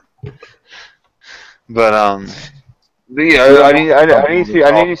 But yeah, I need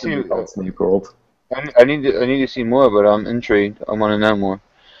to see Snake World. I need to see more, but I'm intrigued. I want to know more.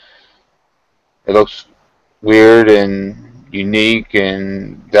 It looks weird and unique,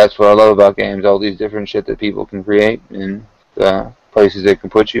 and that's what I love about games. All these different shit that people can create and the places they can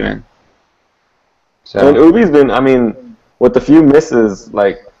put you in. So, and Ubi's been, I mean, with the few misses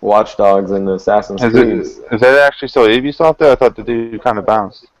like Watch Dogs and Assassin's Creed. Is that actually still Ubisoft there? I thought the dude kind of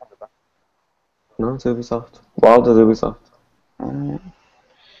bounced. No, it's Ubisoft. Wild is Ubisoft.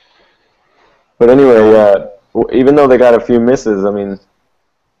 But anyway, even though they got a few misses, I mean,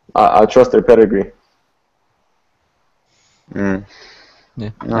 I trust their pedigree. Mm. Yeah,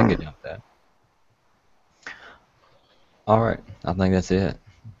 I can get down with that. All right, I think that's it.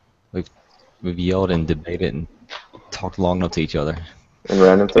 We've yelled and debated and talked long enough to each other. In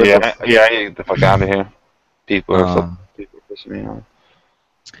random circles. Yeah, I need to get the fuck out of here. People are pissing me off.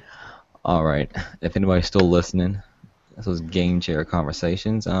 All right, if anybody's still listening, this was Game Chair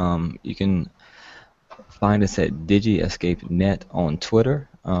Conversations. You can find us at DigiEscapeNet on Twitter,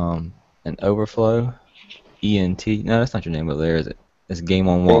 and Overflow, ENT. No, that's not your name over there, is it? It's Game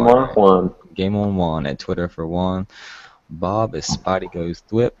on Juan. Game on Juan. Game on Juan at Twitter for Juan. Bob is Spidey Goes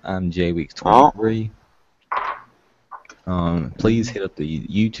Thwip. I'm JWeeks23. Please hit up the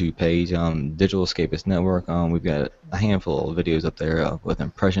YouTube page, Digital Escapist Network. We've got a handful of videos up there with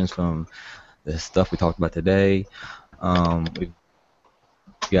impressions from the stuff we talked about today. We've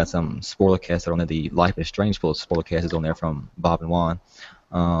got some spoilercasts that are on there. The Life is Strange spoilercast is on there from Bob and Juan.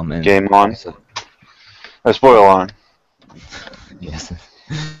 And Game on. A spoiler on. Yes.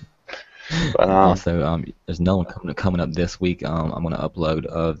 But, also, there's another one coming up this week. I'm going to upload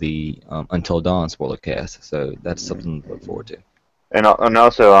of the Until Dawn spoilercast, so that's something to look forward to. And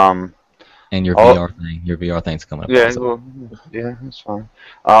also and your VR thing's coming up. Yeah, well, yeah, that's fine.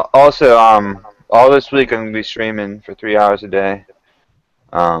 Also, all this week I'm gonna be streaming for 3 hours a day.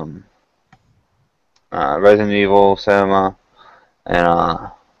 Resident Evil Cinema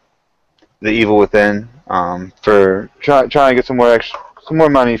and The Evil Within. For trying to get some more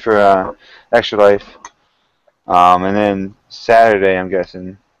money for Extra Life. And then Saturday, I'm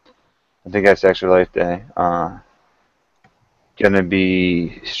guessing. I think that's Extra Life Day. Gonna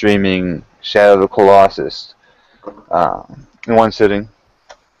be streaming Shadow of the Colossus in one sitting.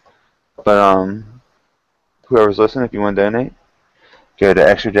 But whoever's listening, if you want to donate, go to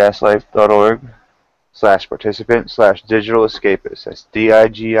extrajazzlife.org/participant/digital escapist. That's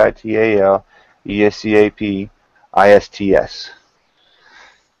DIGITALESCAPISTS.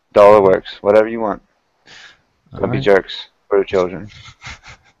 Dollar works. Whatever you want. Don't be jerks for the children.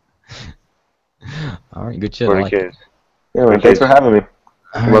 All right, good shit. For the kids. Yeah, man, thanks for having me.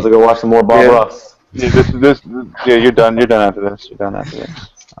 I'm about to go watch some more Bob Ross. Yeah, you're done. You're done after this. You're done after this.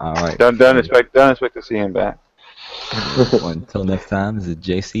 All right. Don't expect to see him back. Well, until next time, this is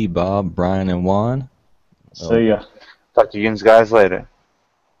JC, Bob, Brian, and Juan. See ya. Talk to you guys later.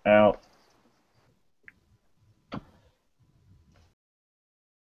 Out.